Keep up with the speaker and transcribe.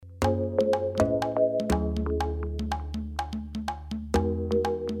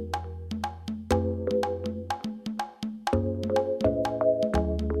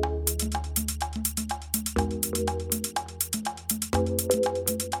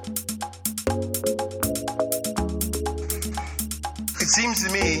It seems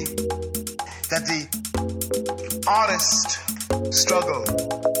to me that the artist's struggle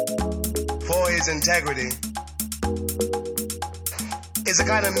for his integrity is a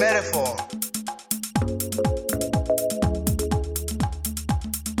kind of metaphor.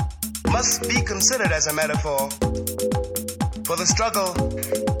 Must be considered as a metaphor for the struggle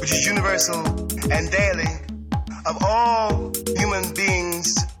which is universal and daily of all human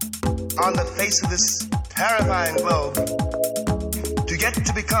beings on the face of this terrifying globe to get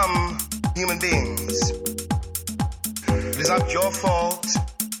to become human beings. It is not your fault,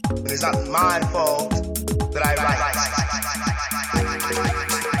 it is not my fault that I write.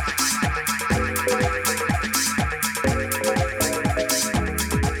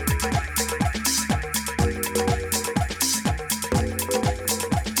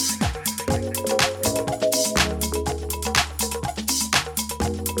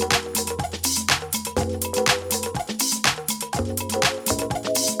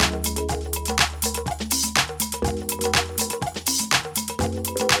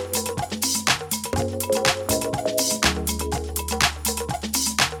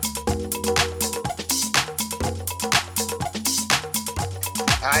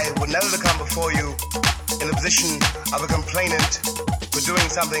 I would never come before you in the position of a complainant for doing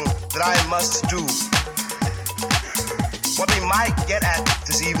something that I must do. What we might get at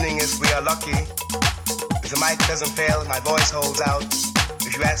this evening, if we are lucky, if the mic doesn't fail, if my voice holds out,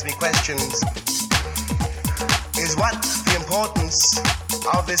 if you ask me questions, is what the importance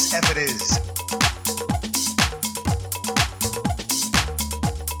of this effort is.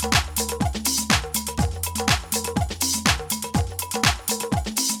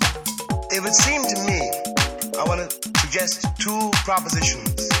 It would seem to me, I want to suggest two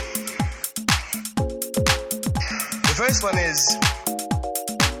propositions. The first one is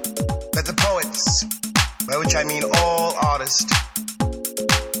that the poets, by which I mean all artists,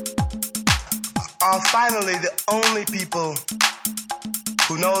 are finally the only people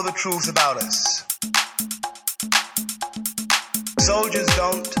who know the truth about us. Soldiers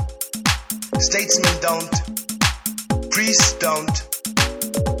don't, statesmen don't, priests don't,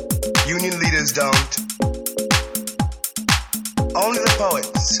 union leaders don't. Only the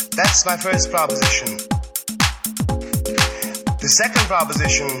poets. That's my first proposition. The second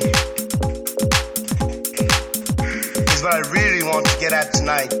proposition is what I really want to get at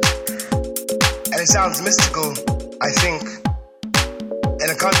tonight. And it sounds mystical, I think, in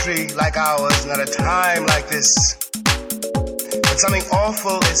a country like ours and at a time like this. But something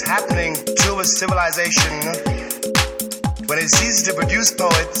awful is happening to a civilization when it ceases to produce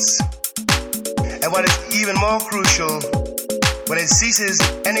poets. And what is even more crucial, when it ceases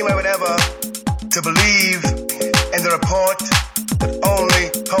anywhere whatever to believe in the report that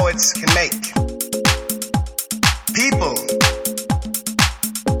only poets can make. People,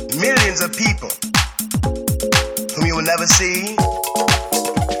 millions of people, whom you will never see,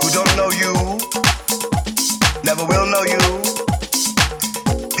 who don't know you, never will know you,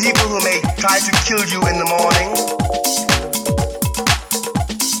 people who may try to kill you in the morning,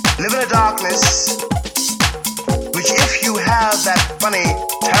 live in a darkness which, if you have that funny,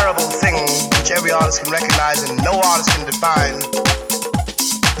 terrible thing which every artist can recognize and no artist can define,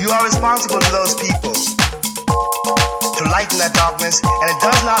 you are responsible to those people to lighten that darkness, and it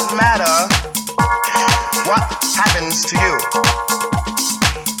does not matter what happens to you.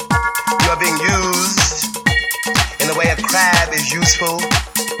 You are being used in the way a crab is useful,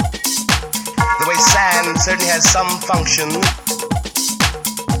 the way sand certainly has some function.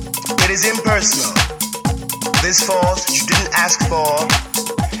 It is impersonal. This force which you didn't ask for,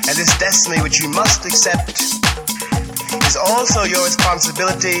 and this destiny which you must accept, is also your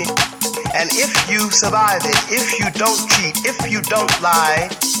responsibility. And if you survive it, if you don't cheat, if you don't lie,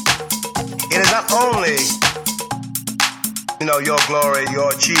 it is not only, your glory, your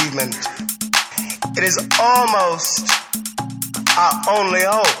achievement. It is almost our only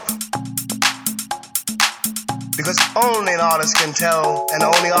hope. Because only an artist can tell, and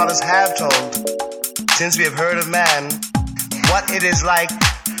only artists have told, since we have heard of man, what it is like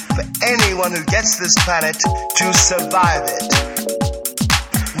for anyone who gets this planet to survive it.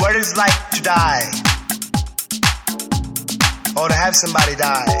 What it is like to die, or to have somebody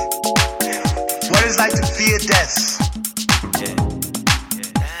die. What it is like to fear death.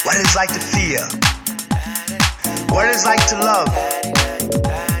 What it is like to fear. What it is like to love.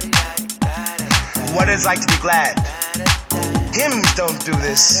 What it is like to be glad. Hymns don't do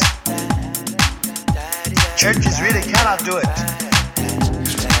this. Churches really cannot do it.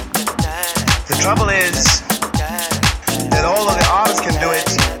 The trouble is that although the artist can do it,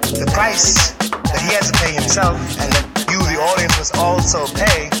 the price that he has to pay himself and that you, the audience, must all also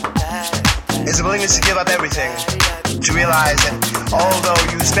pay is the willingness to give up everything, to realize that although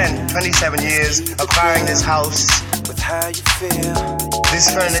you spent 27 years acquiring this house, this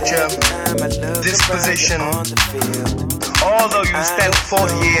furniture, this position, although you spent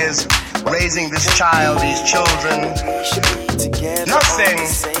 40 years raising this child, these children, nothing,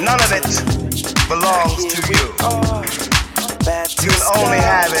 none of it belongs to you. You can only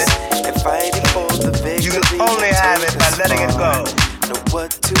have it. You can only have it by letting it go.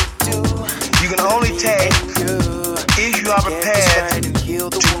 You can only take if you are prepared to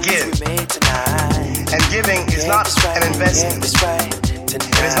give. And giving is not an investment. It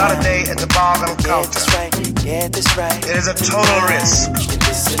is not a day at the bargain counter. It is a total risk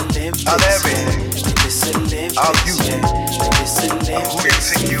of everything, of you, of who you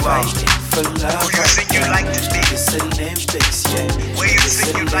think you are, who you think you'd like to be, where you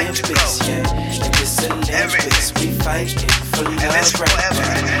think you'd like to go, everything, and this forever.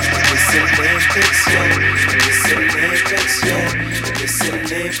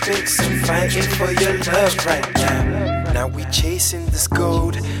 I'm fighting for your love right now. Now we chasing this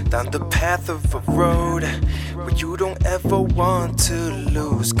gold down the path of a road where you don't ever want to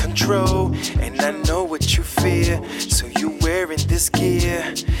lose control. And I know what you fear, so you wearing this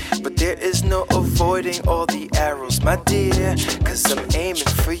gear. But there is no avoiding all the arrows, my dear, 'cause I'm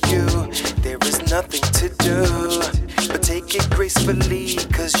aiming for you. There is nothing to do but take it gracefully,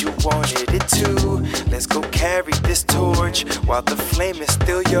 'cause you wanted it too. Let's go carry this torch while the flame is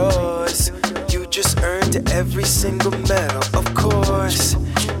still yours. You just earned every single medal, of course.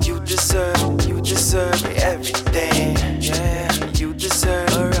 You deserve everything. Yeah, you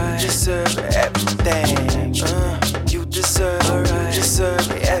deserve everything. You deserve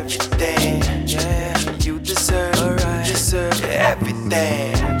everything. Yeah, you deserve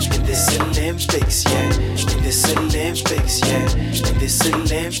everything. In this Olympics, yeah. In this Olympics, yeah. In this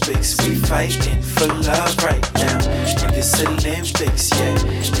Olympics, we fighting for love right now. In this Olympics, yeah.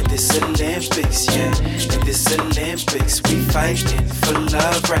 In this Olympics, yeah. In this Olympics, we fighting for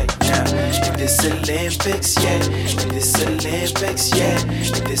love right now. In this Olympics, yeah. In this Olympics, yeah.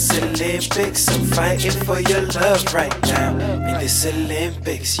 In this Olympics, I'm fighting for your love right now. In this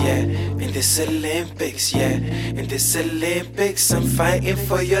Olympics, yeah. In this Olympics, yeah. In this Olympics, I'm fighting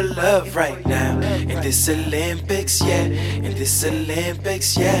for your love right now. In this Olympics, yeah. In this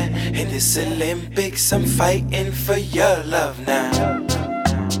Olympics, yeah. In this Olympics, I'm fighting for your love now.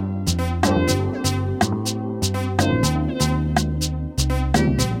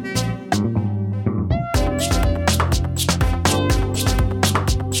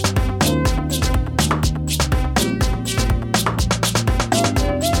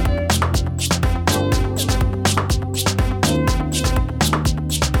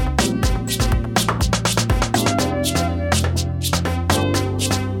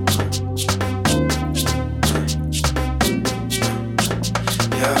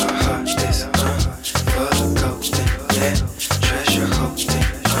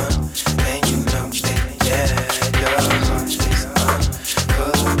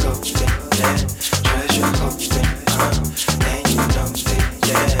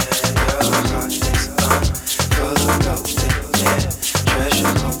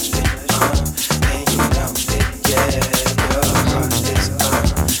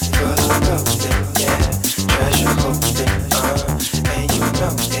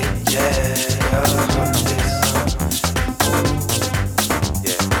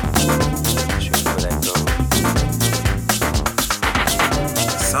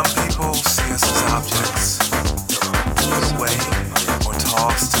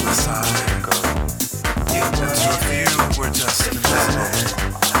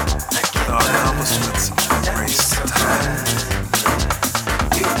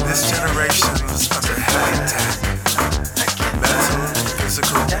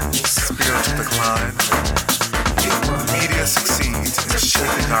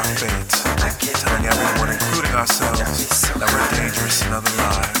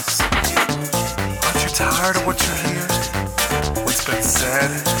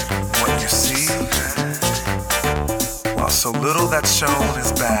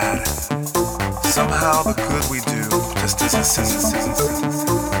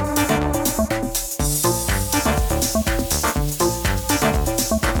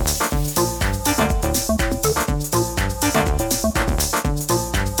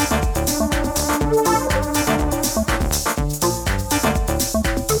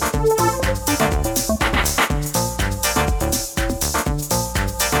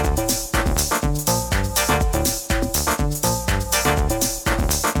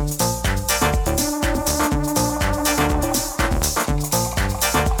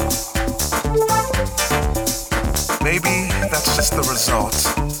 is the result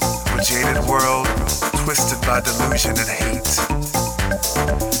of a jaded world twisted by delusion and hate.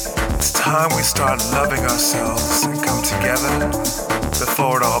 It's time we start loving ourselves and come together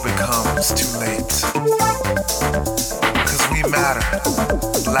before it all becomes too late. 'Cause we matter,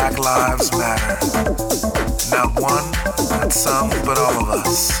 Black lives matter. Not one, not some, but all of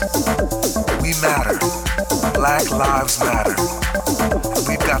us. We matter, Black lives matter. And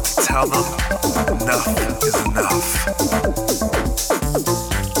we've got to tell them enough is enough.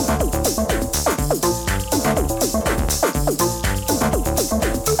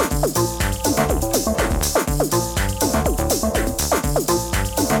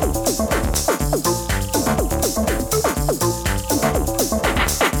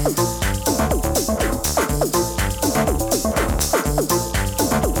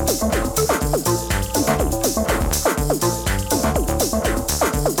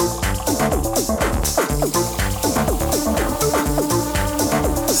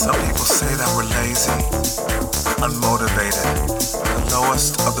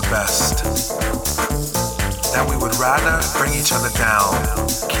 Bring each other down,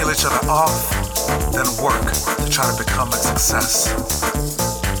 kill each other off, then work to try to become a success.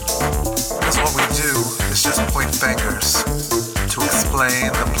 Because what we do is just point fingers to explain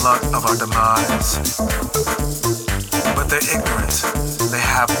the blunt of our demise. But they're ignorant, they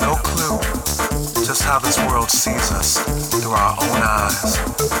have no clue just how this world sees us through our own eyes.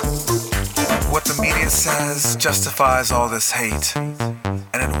 What the media says justifies all this hate,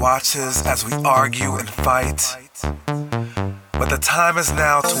 and it watches as we argue and fight. But the time is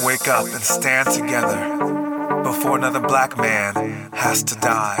now to wake up and stand together before another Black man has to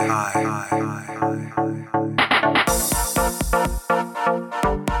die.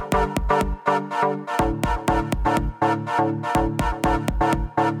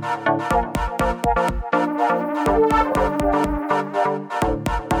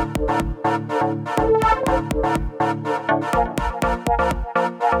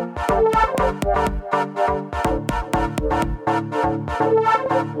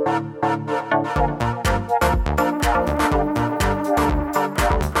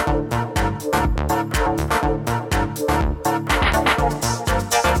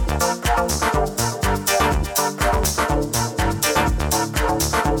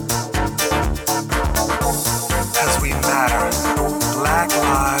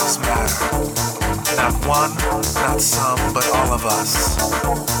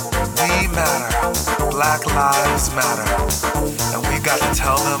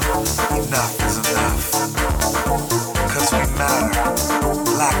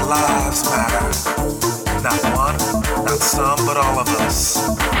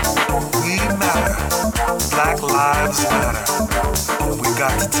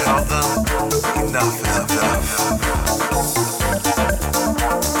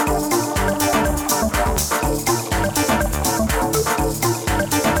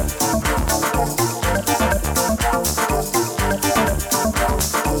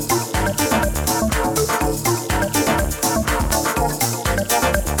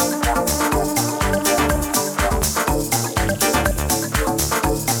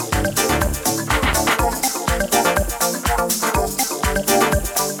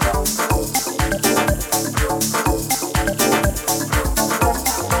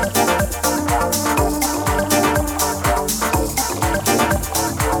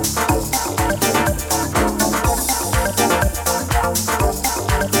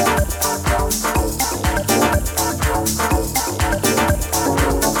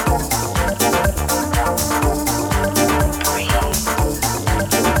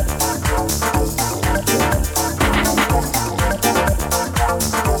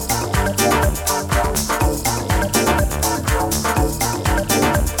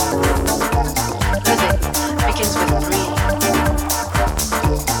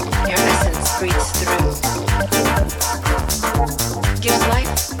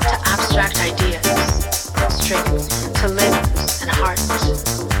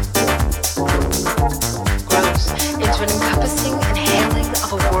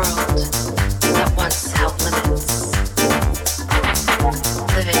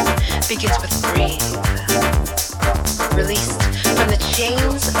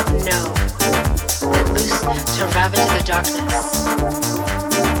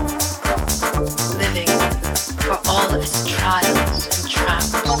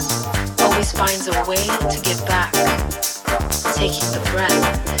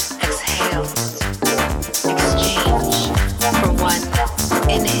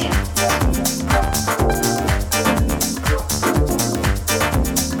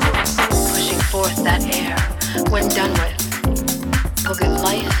 That air, when done with,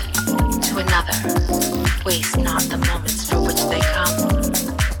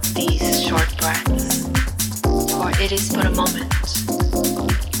 It is but a moment.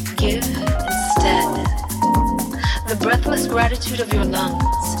 Give instead the breathless gratitude of your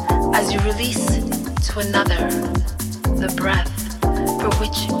lungs as you release to another the breath for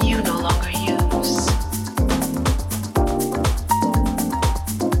which you no longer use.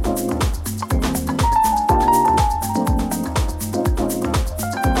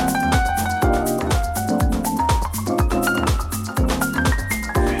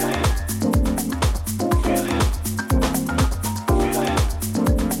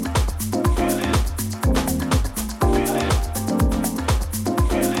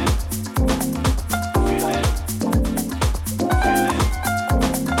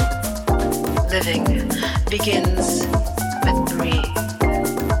 Living begins with breathe.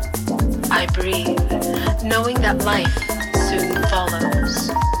 I breathe, knowing that life soon follows.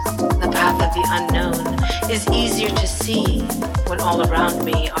 The path of the unknown is easier to see when all around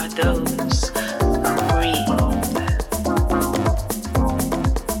me are those who breathe.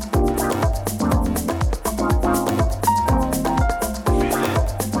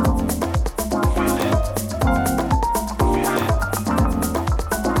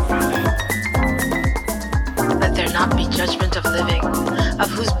 Judgment of living, of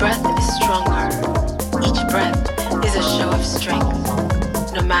whose breath is stronger. Each breath is a show of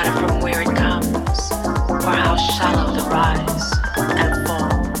strength, no matter from where it comes, or how shallow the rise and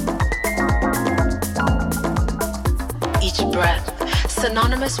fall. Each breath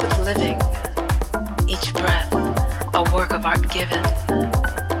synonymous with living. Each breath a work of art given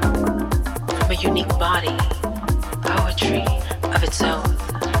from a unique body, poetry of its own.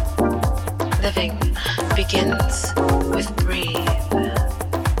 Living begins with breathe.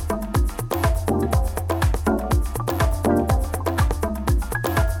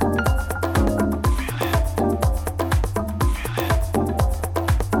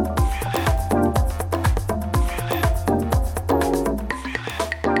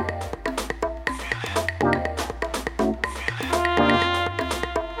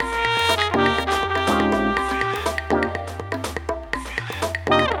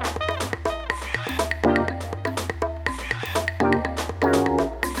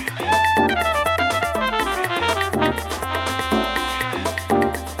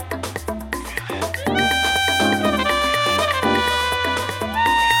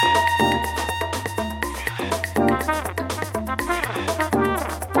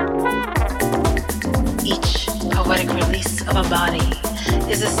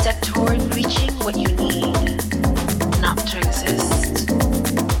 Is a step toward reaching what you need, not to exist,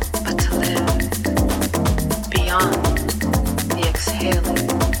 but to live beyond the exhaling.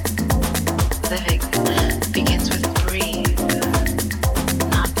 Living begins with breathe,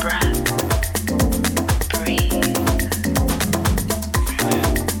 not breath. Breathe.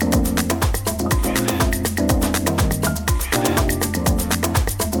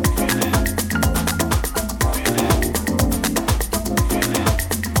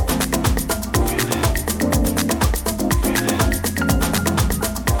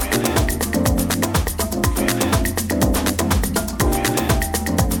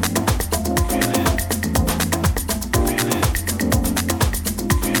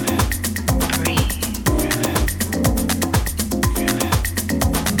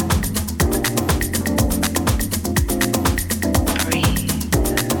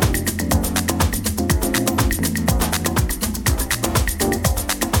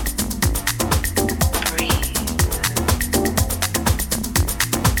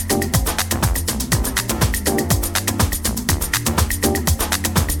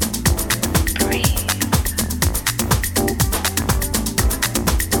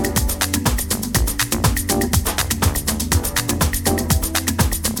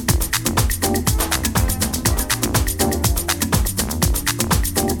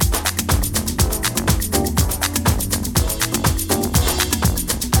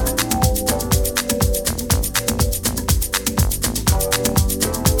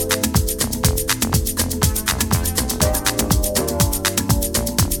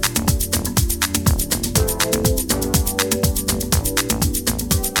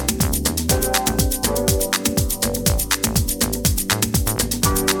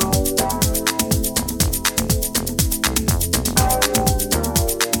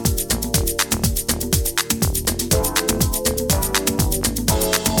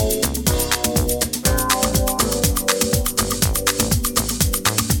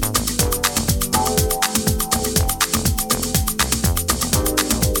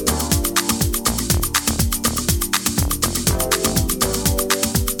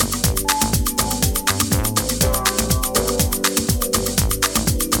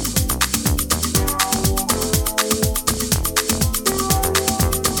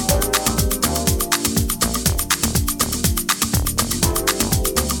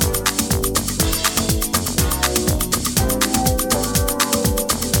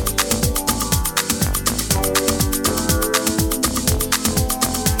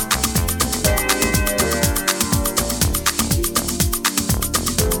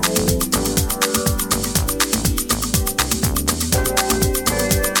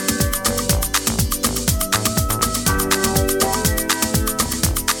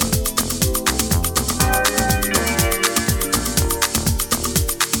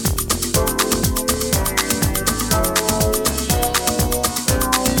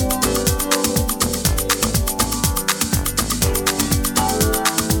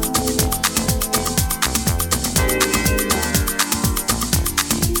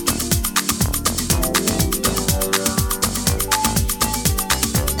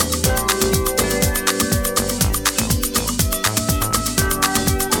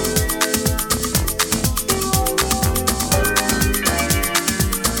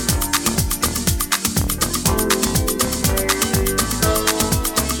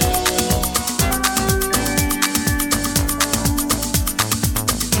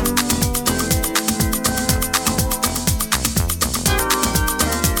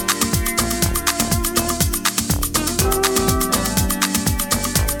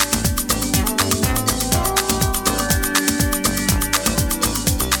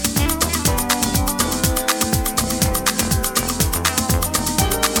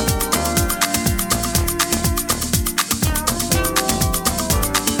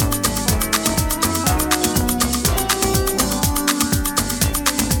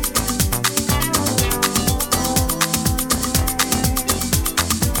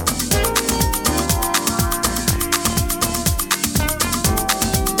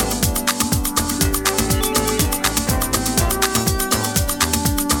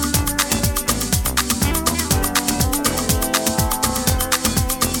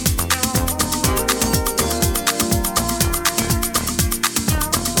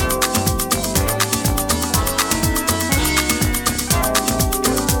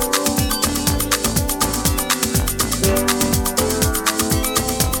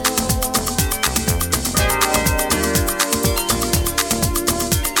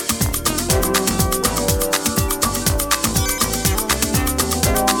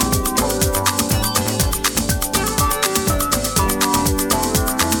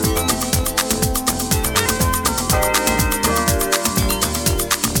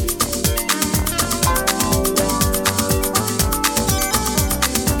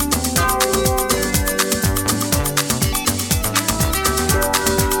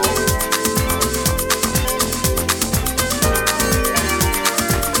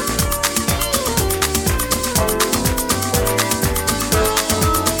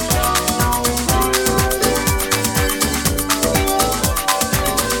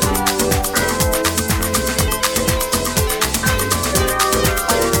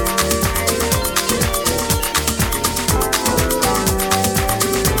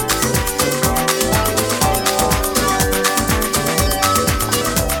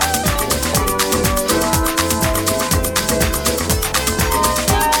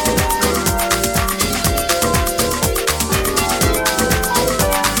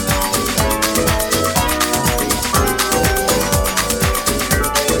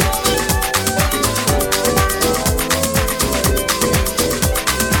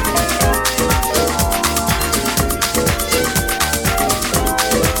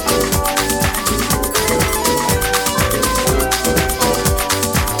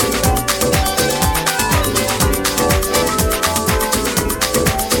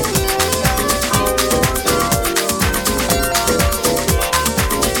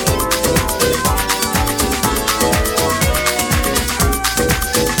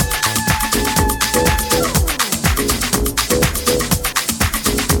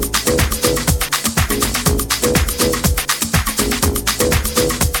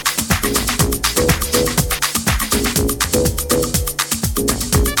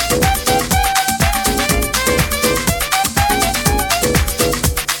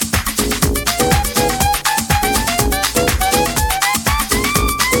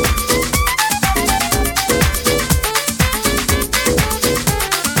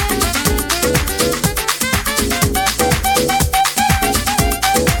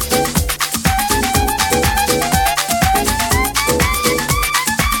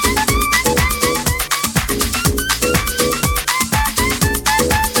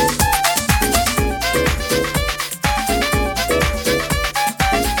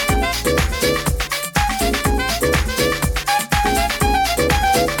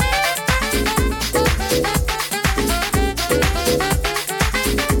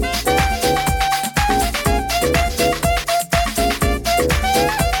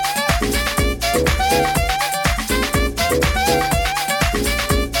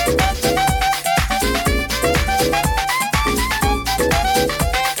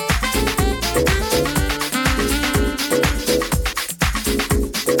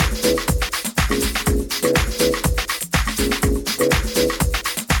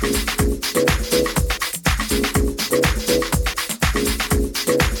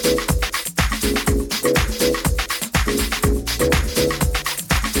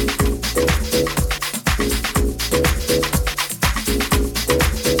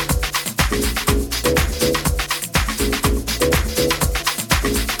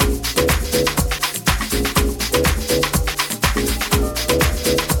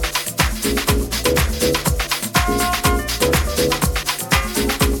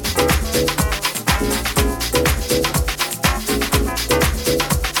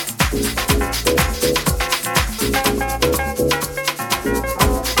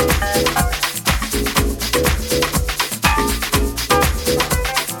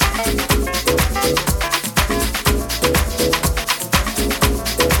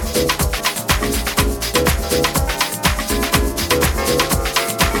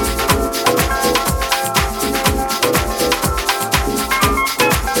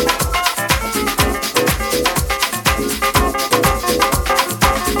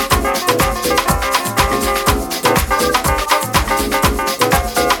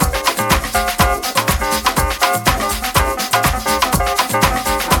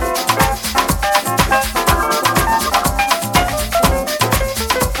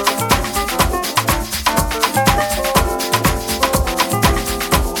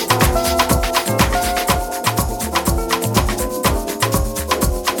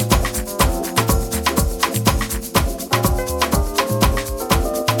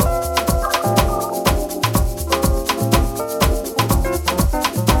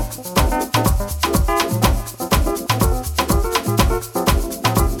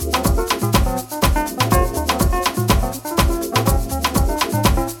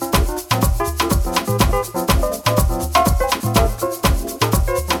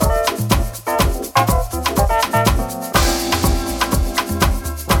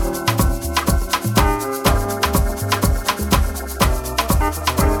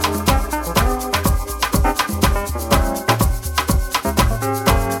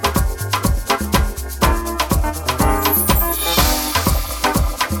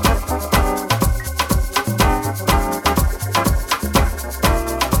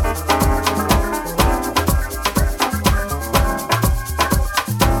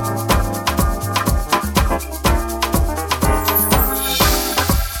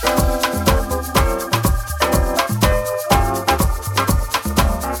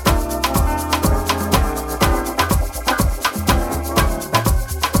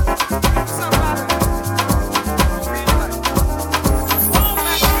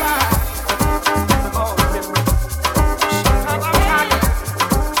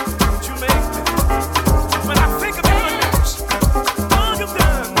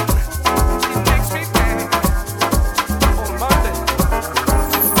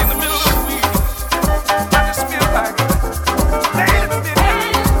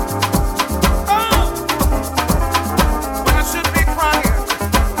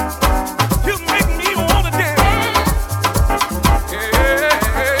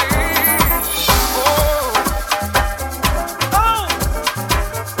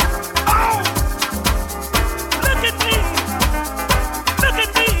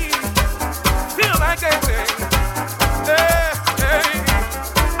 like dancing. Hey, hey,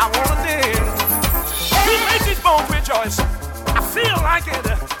 I wanna dance. You make these bones rejoice. I feel like it.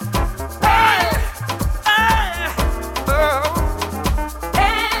 Hey, hey, oh.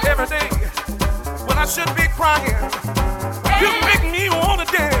 Every day when I should be crying, you make me wanna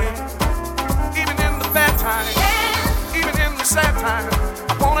dance. Even in the bad times, even in the sad times,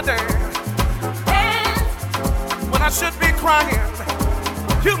 I wanna dance. When I should be crying,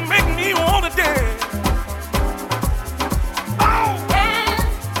 you make me wanna dance. Oh,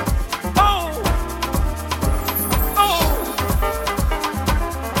 oh, oh.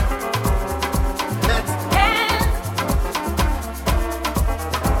 Let's dance.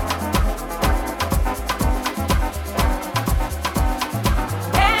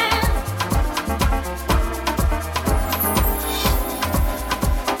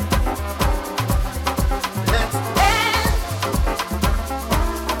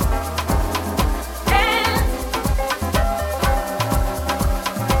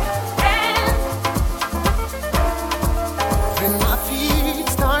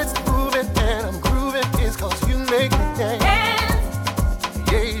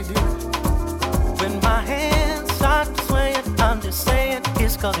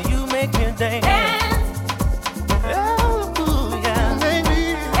 Cause you make me dance. Oh, yeah. Make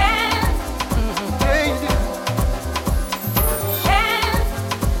me dance. Yeah, you do.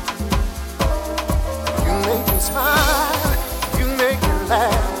 You make me smile. You make me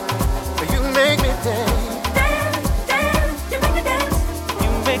laugh. You make me dance. Dance, dance. You make me dance.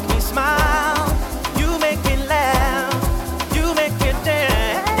 You make me smile. You make me laugh. You make me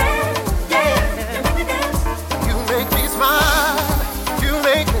dance. Dance, yeah. You make me dance. You make me smile. You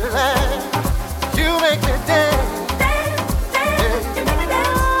make me laugh, you make me dance, dance, dance, you make me dance,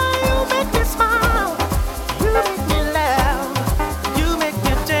 you make me smile, you make me laugh, you make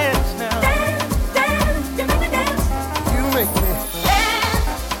me dance now, dance, dance, you make me dance, you make me dance,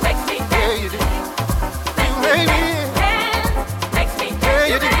 makes me dance, yeah you do, you make me dance, makes me dance,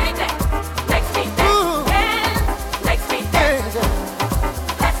 yeah you do, makes me dance, makes me dance,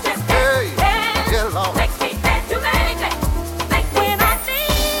 let's just dance, yeah Lord, makes me dance, you make me dance.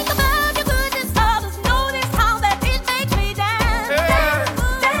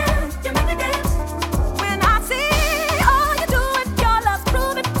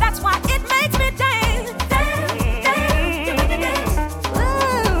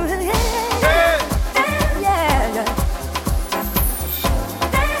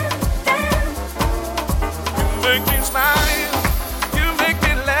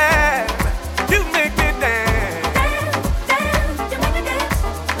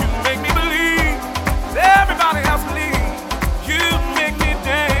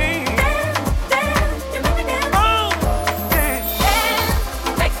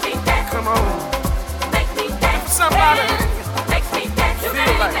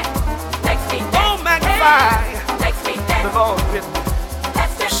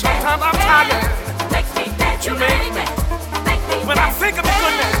 Sometimes I'm tired, but you make me. When I think of the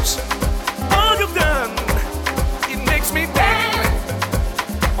goodness, all you've done, it makes me dance.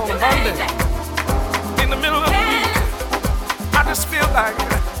 On a Monday, in the middle of the week, I just feel like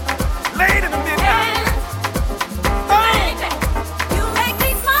late in the midnight. Oh, you make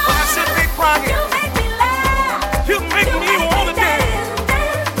me smile. When I should be crying, you make me laugh. You make me wanna dance.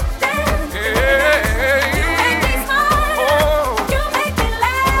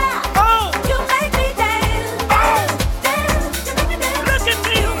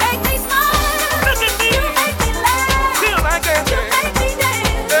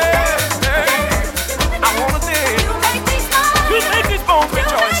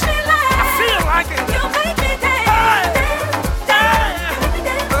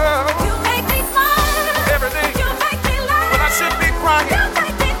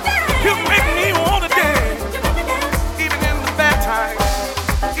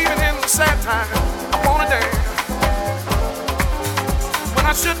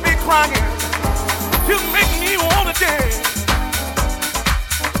 I should be crying. You make me wanna dance.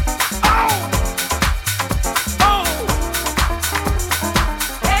 Oh, oh.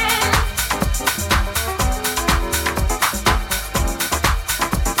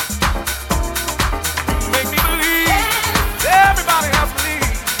 You make me believe. Everybody else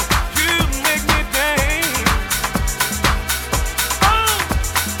believes. You make me dance. Oh,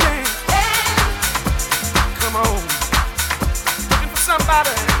 dance. Come on.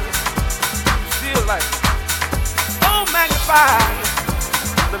 Somebody feel like, oh, magnify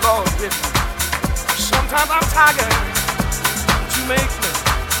the Lord with me. Sometimes I'm tired, but you make me.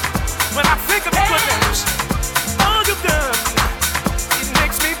 When I think of the goodness, all you've done, it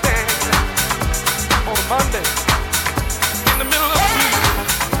makes me dance. Monday, in the middle of the week,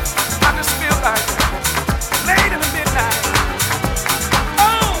 I just feel like late in the midnight.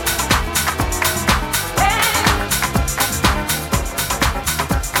 Oh,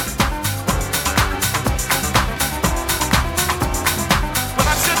 when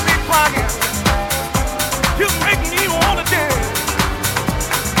I should be crying, you make me wanna dance.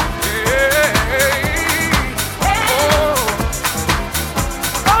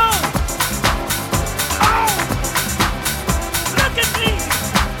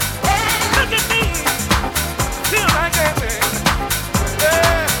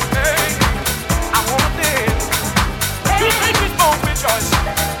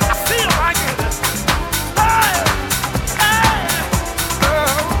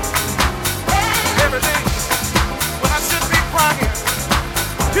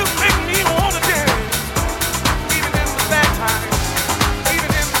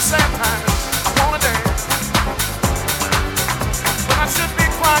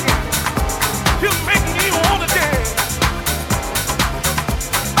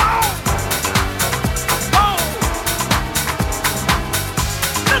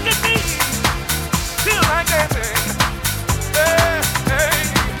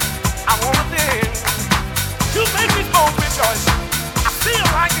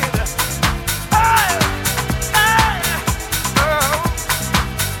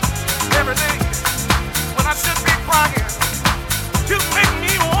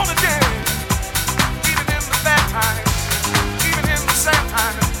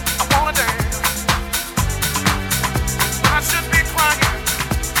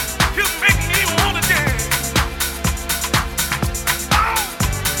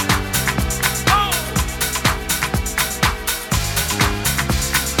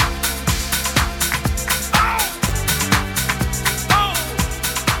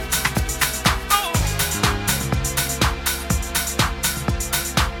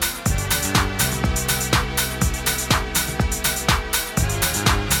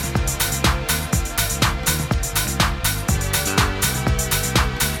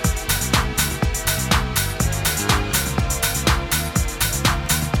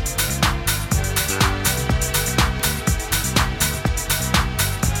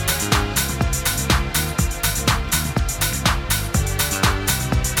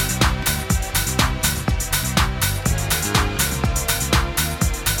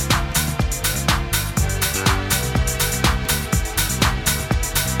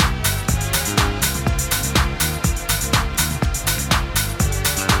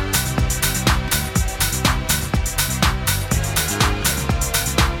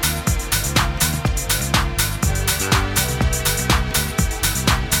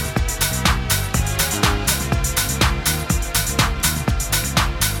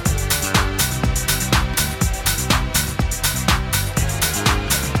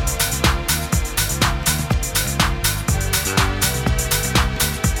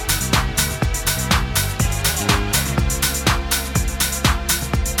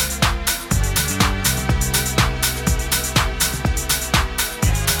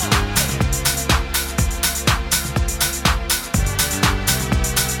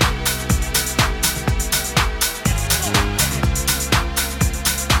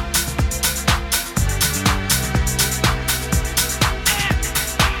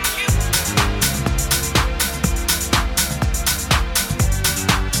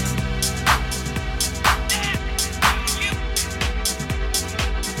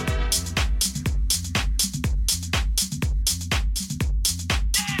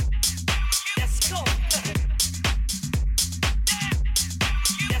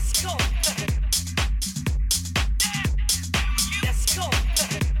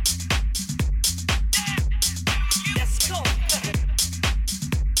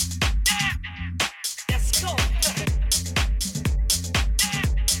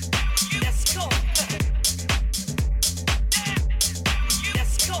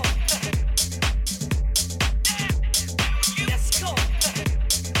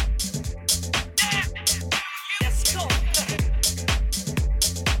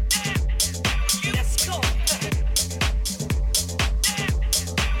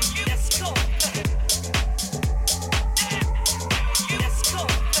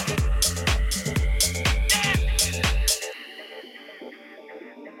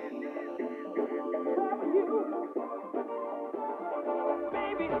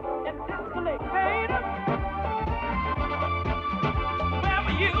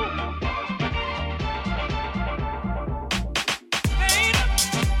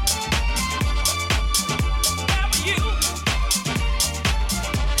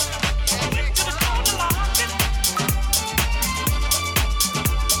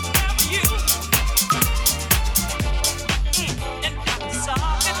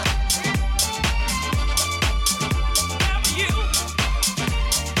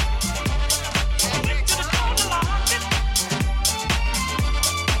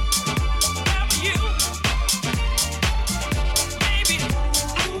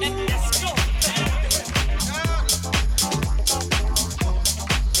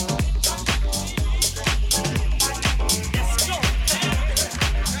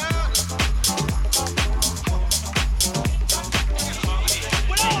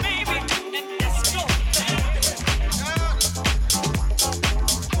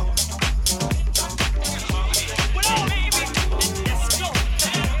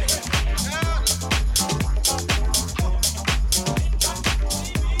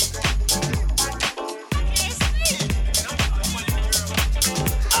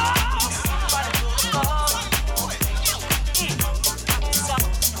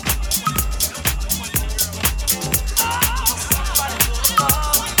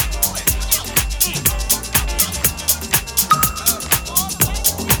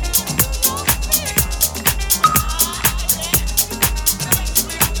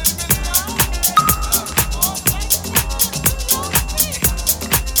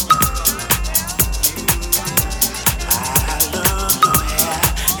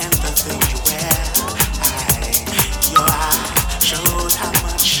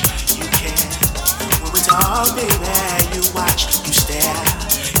 Oh, baby, you watch, you stare.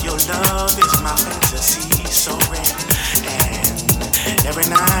 Your love is my fantasy, so rare. And every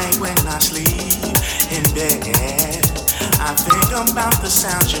night when I sleep in bed, I think about the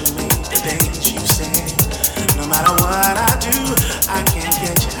sounds you make, the things you say. No matter what I do, I can't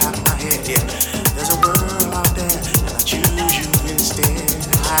get you out of my head. Yeah, there's a world out there, and I choose you instead.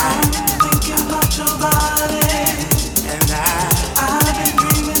 I'm thinking about your body, and I've been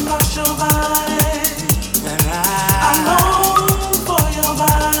dreaming about your body, and I long for your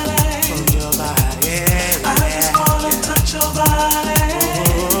body, Yeah. I just wanna touch your body.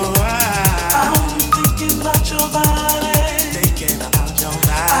 I'm thinking about your body,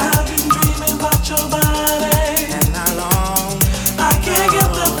 I've been dreaming about your body, and I long. I can't get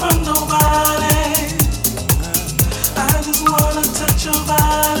that from nobody. I just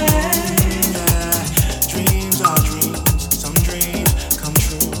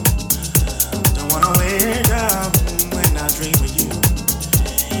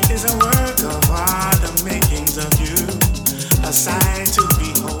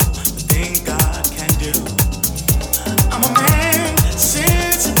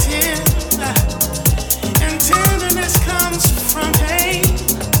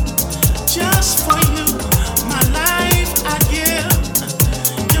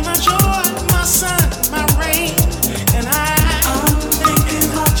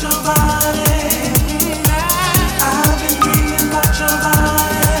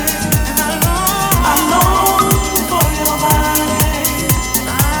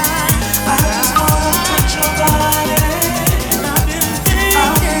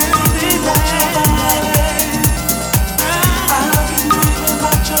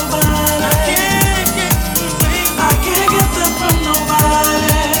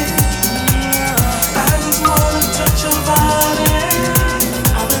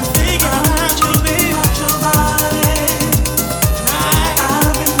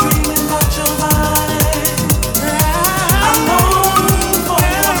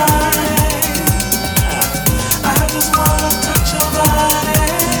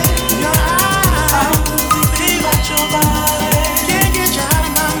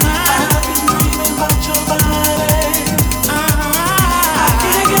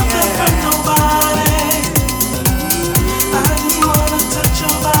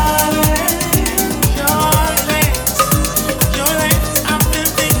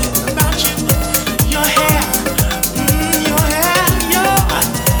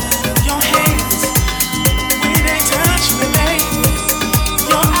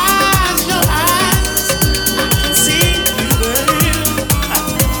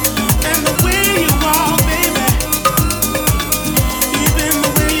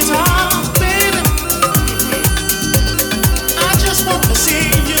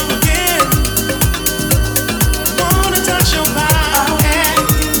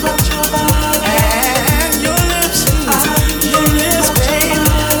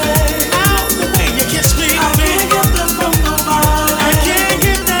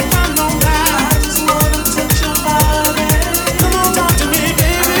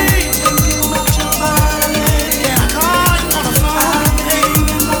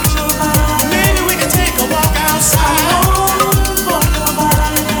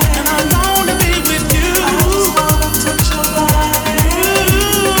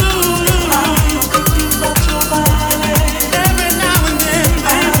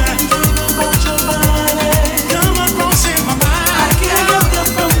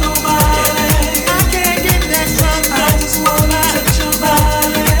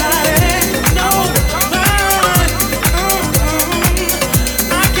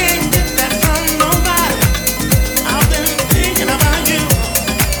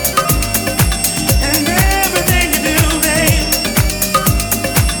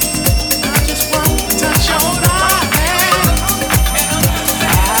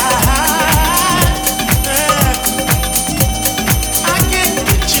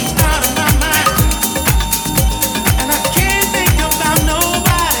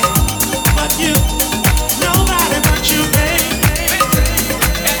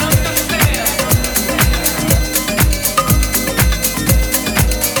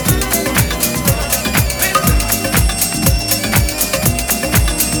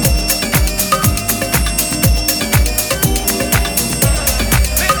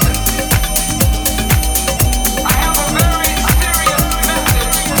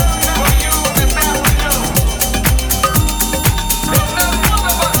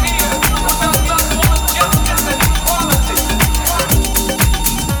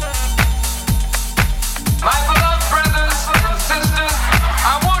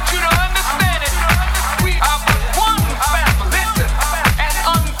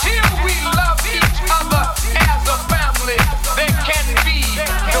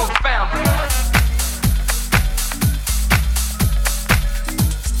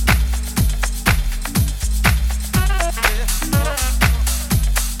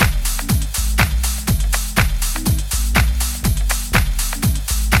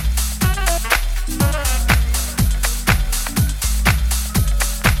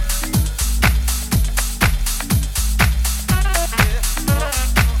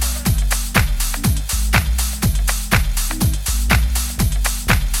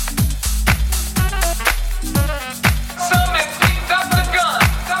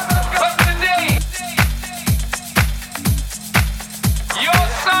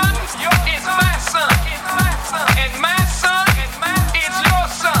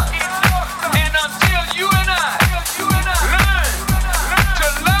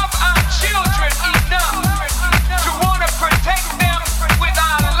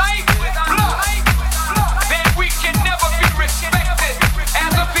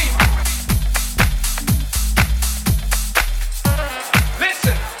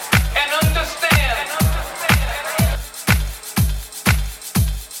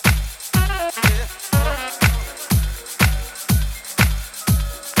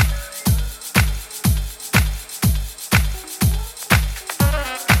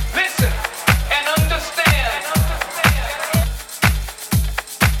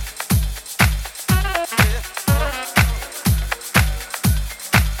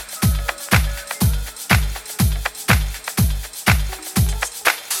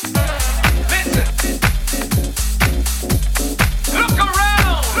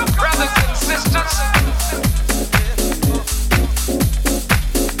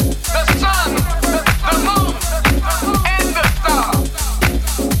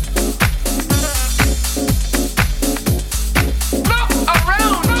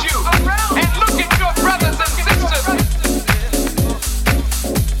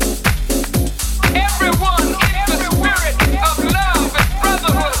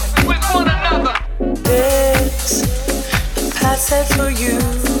said for you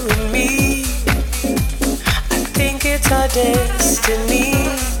and me, I think it's our destiny.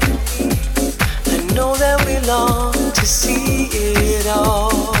 I know that we long to see it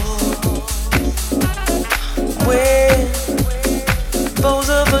all. When both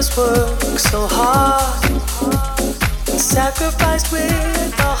of us work so hard and sacrificed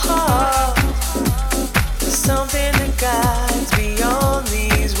with our heart, something that guides beyond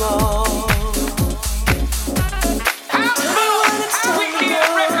these walls.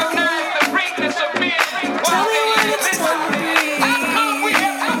 Tell me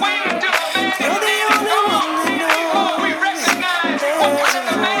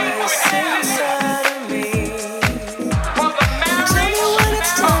when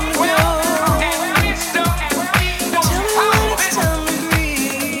it's time to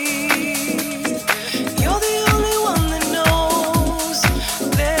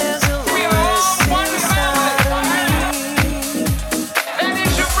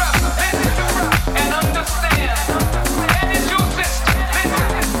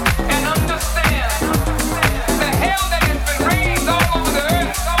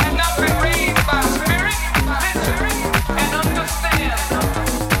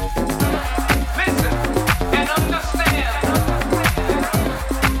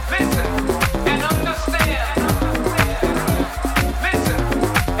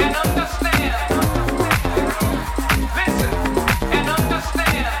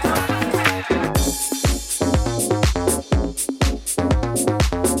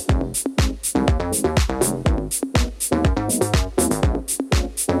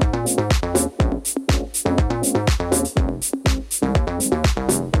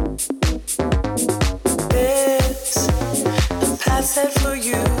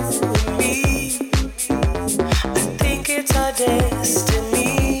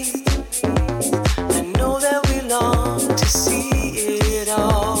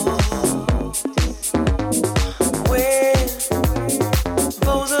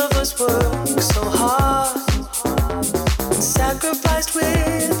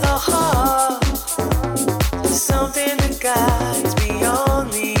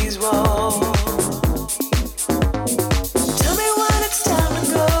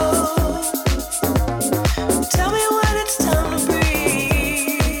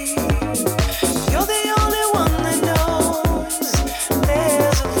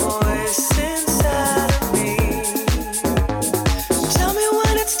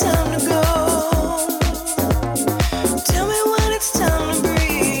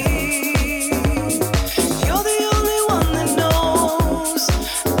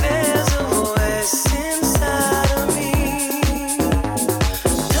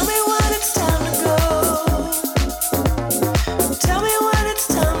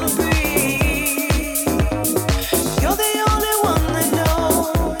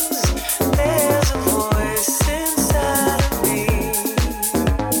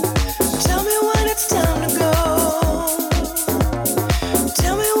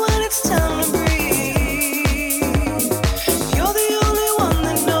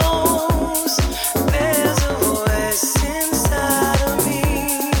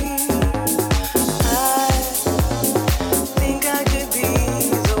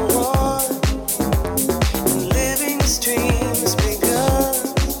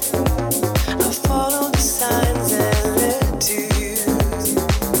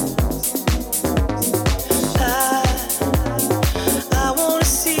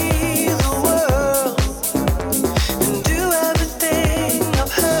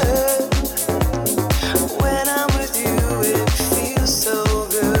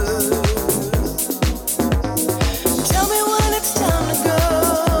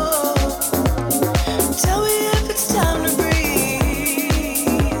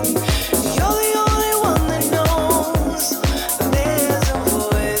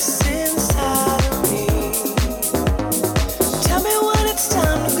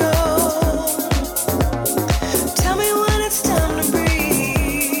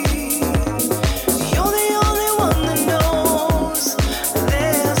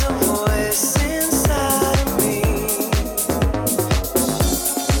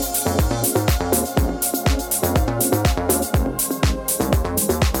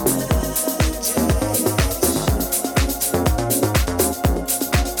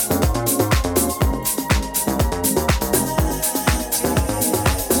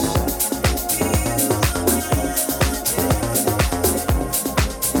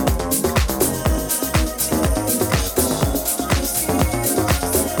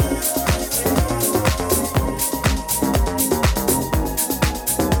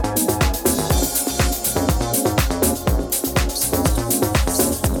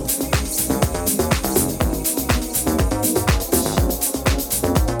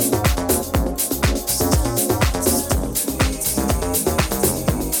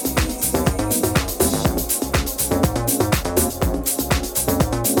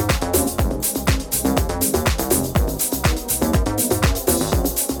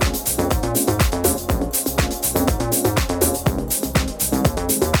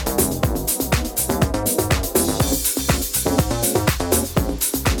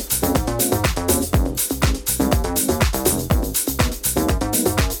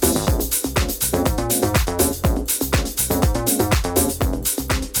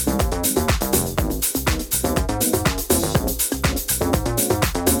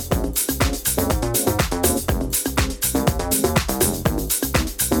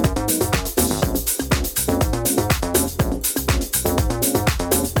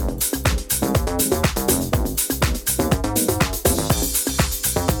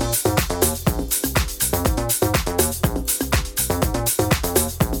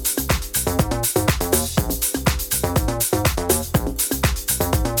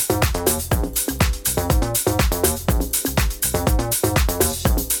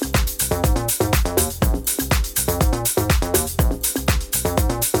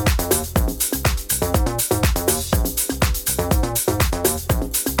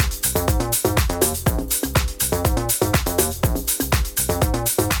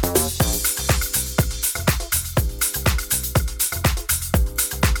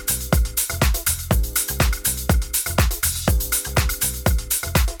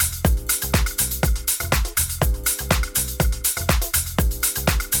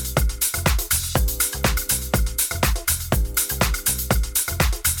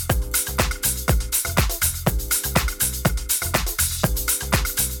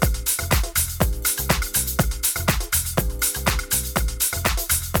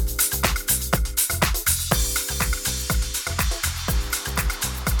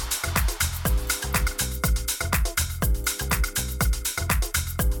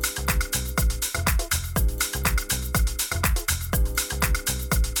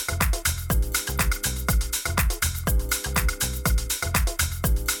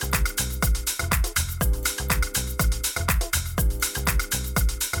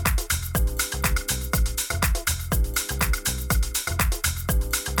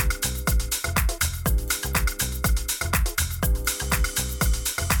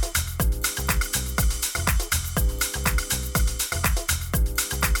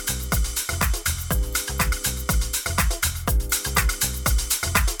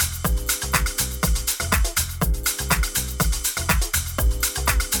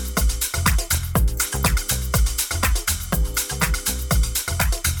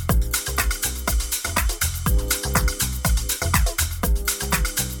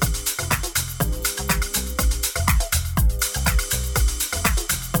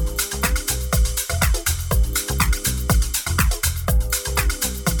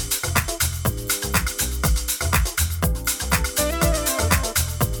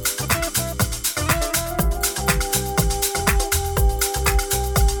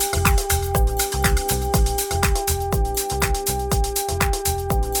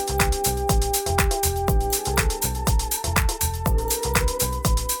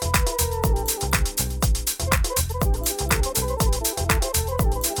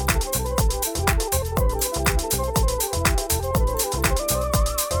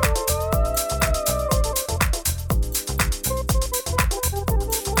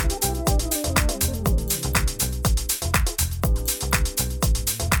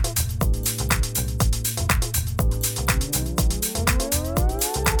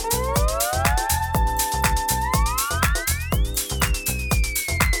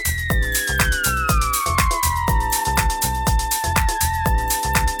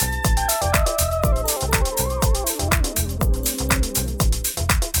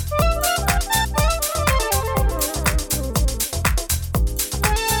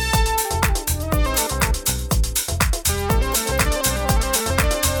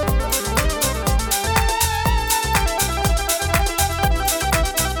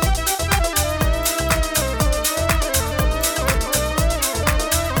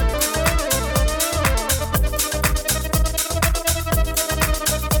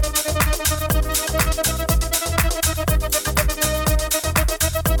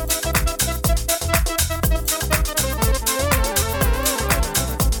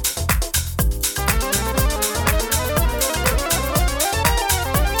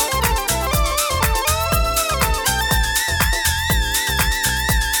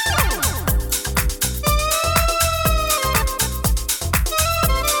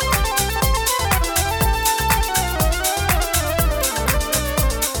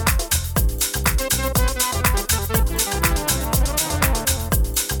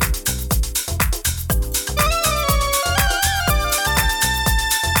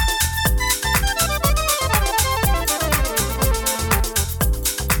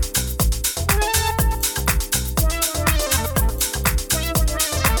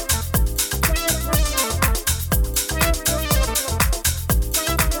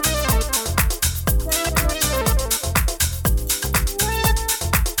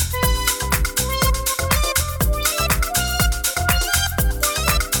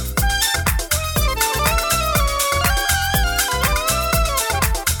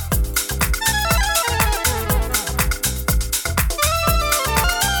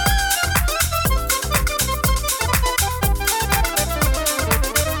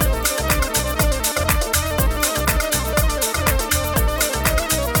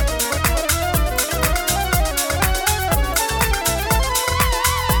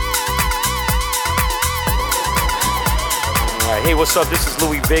Hey, what's up? This is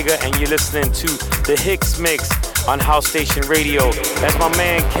Louis Vega, and you're listening to the Hicks Mix on House Station Radio. That's my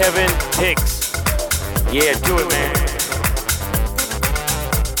man Kevin Hicks. Yeah, do it, man.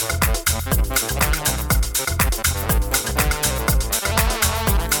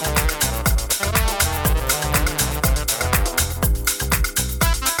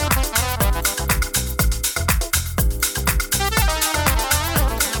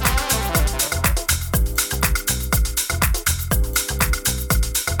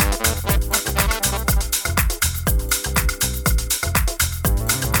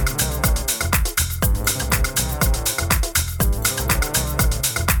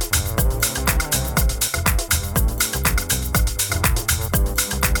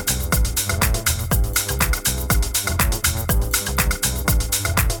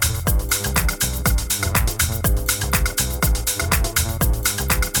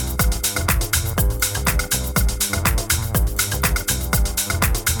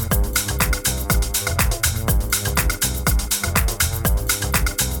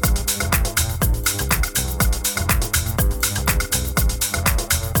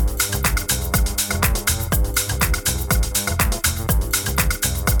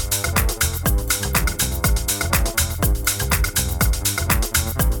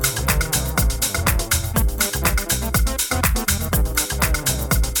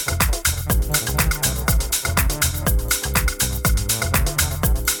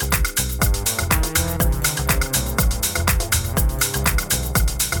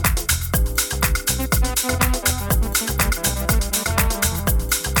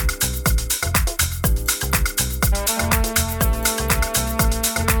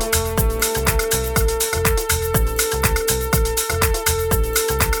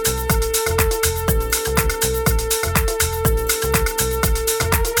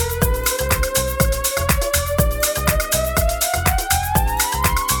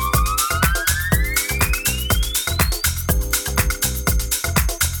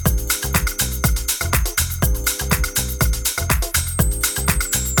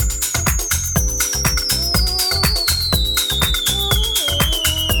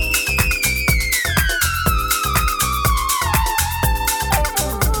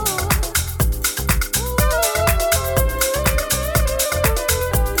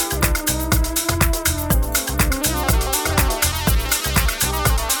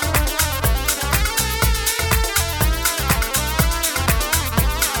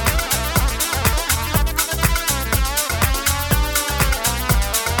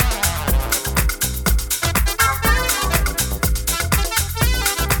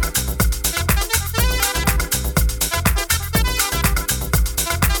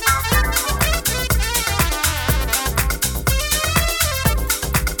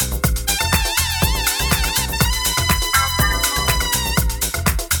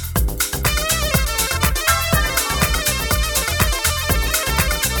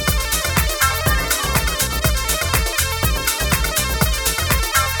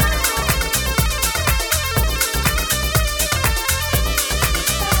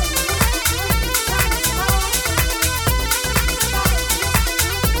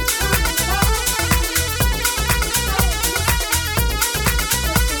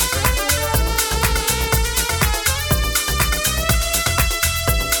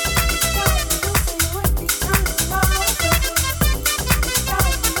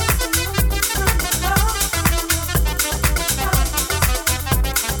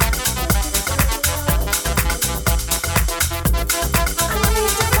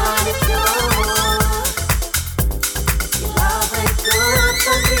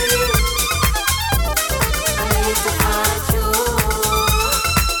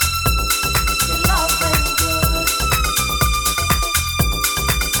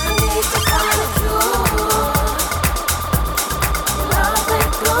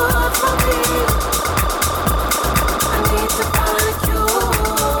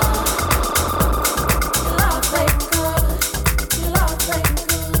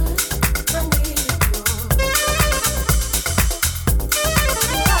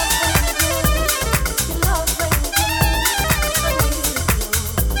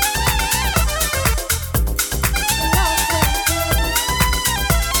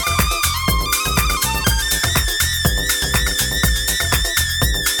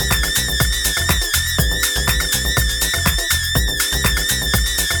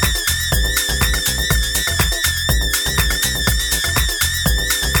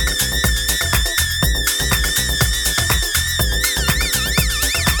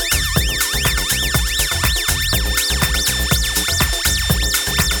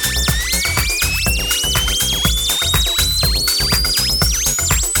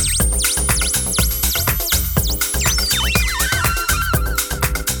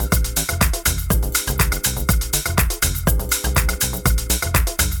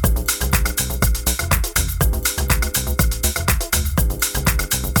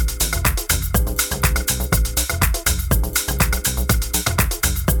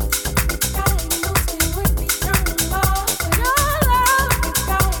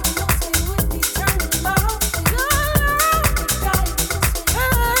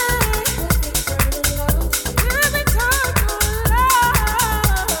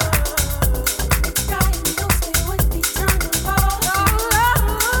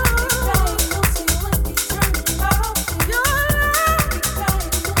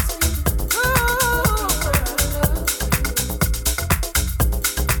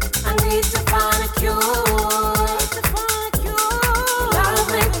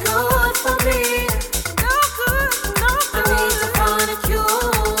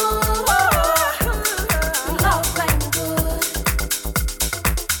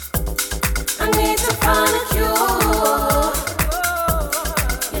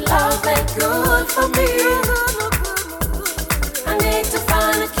 love ain't good for me. I need to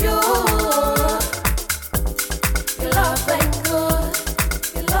find a cure. Your love ain't good.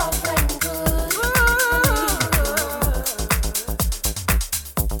 Your love ain't good.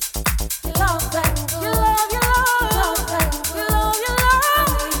 Your love ain't good. Your love ain't good. Your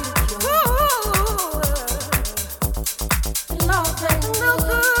love ain't no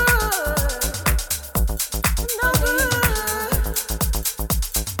good.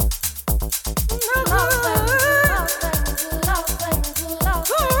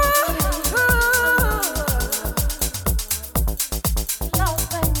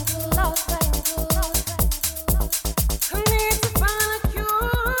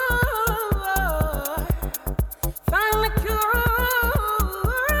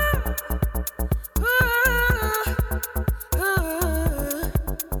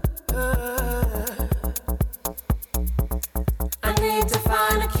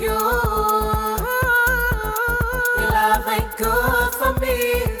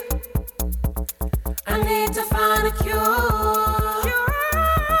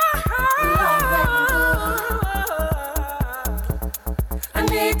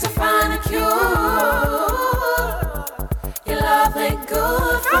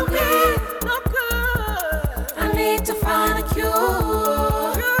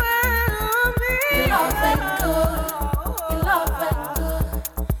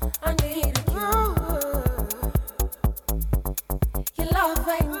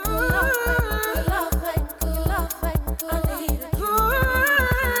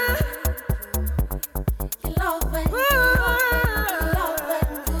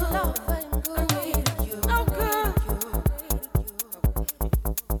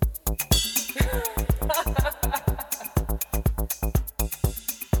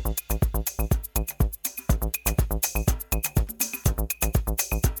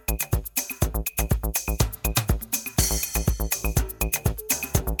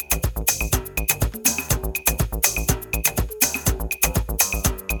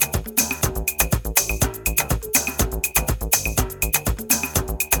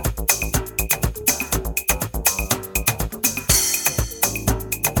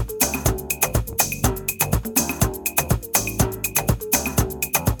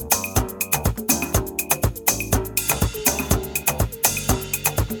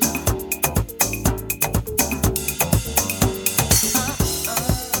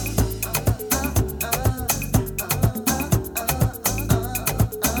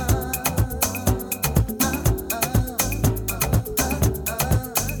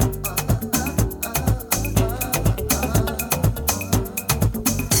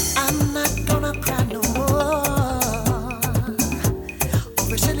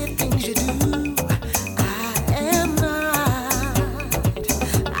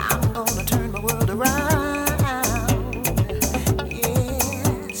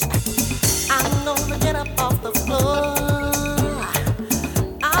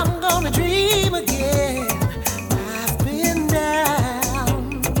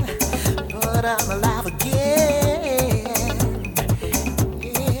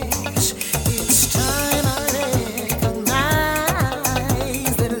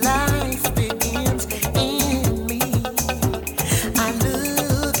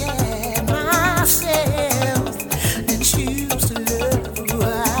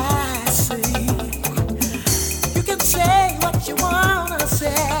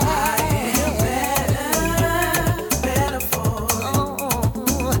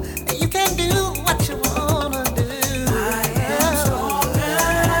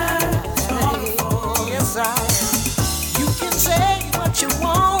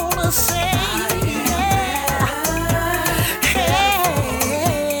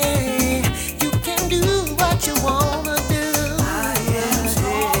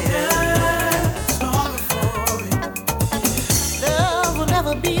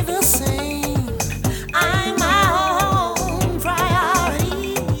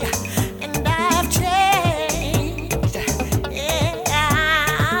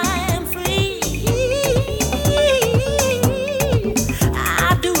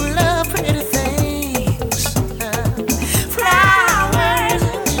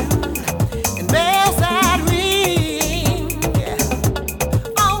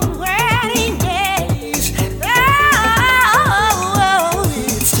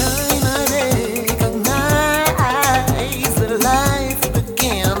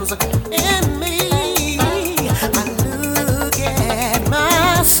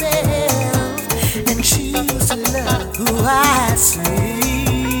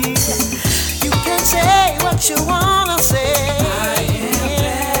 what you wanna say. I am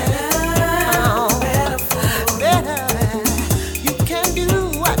better.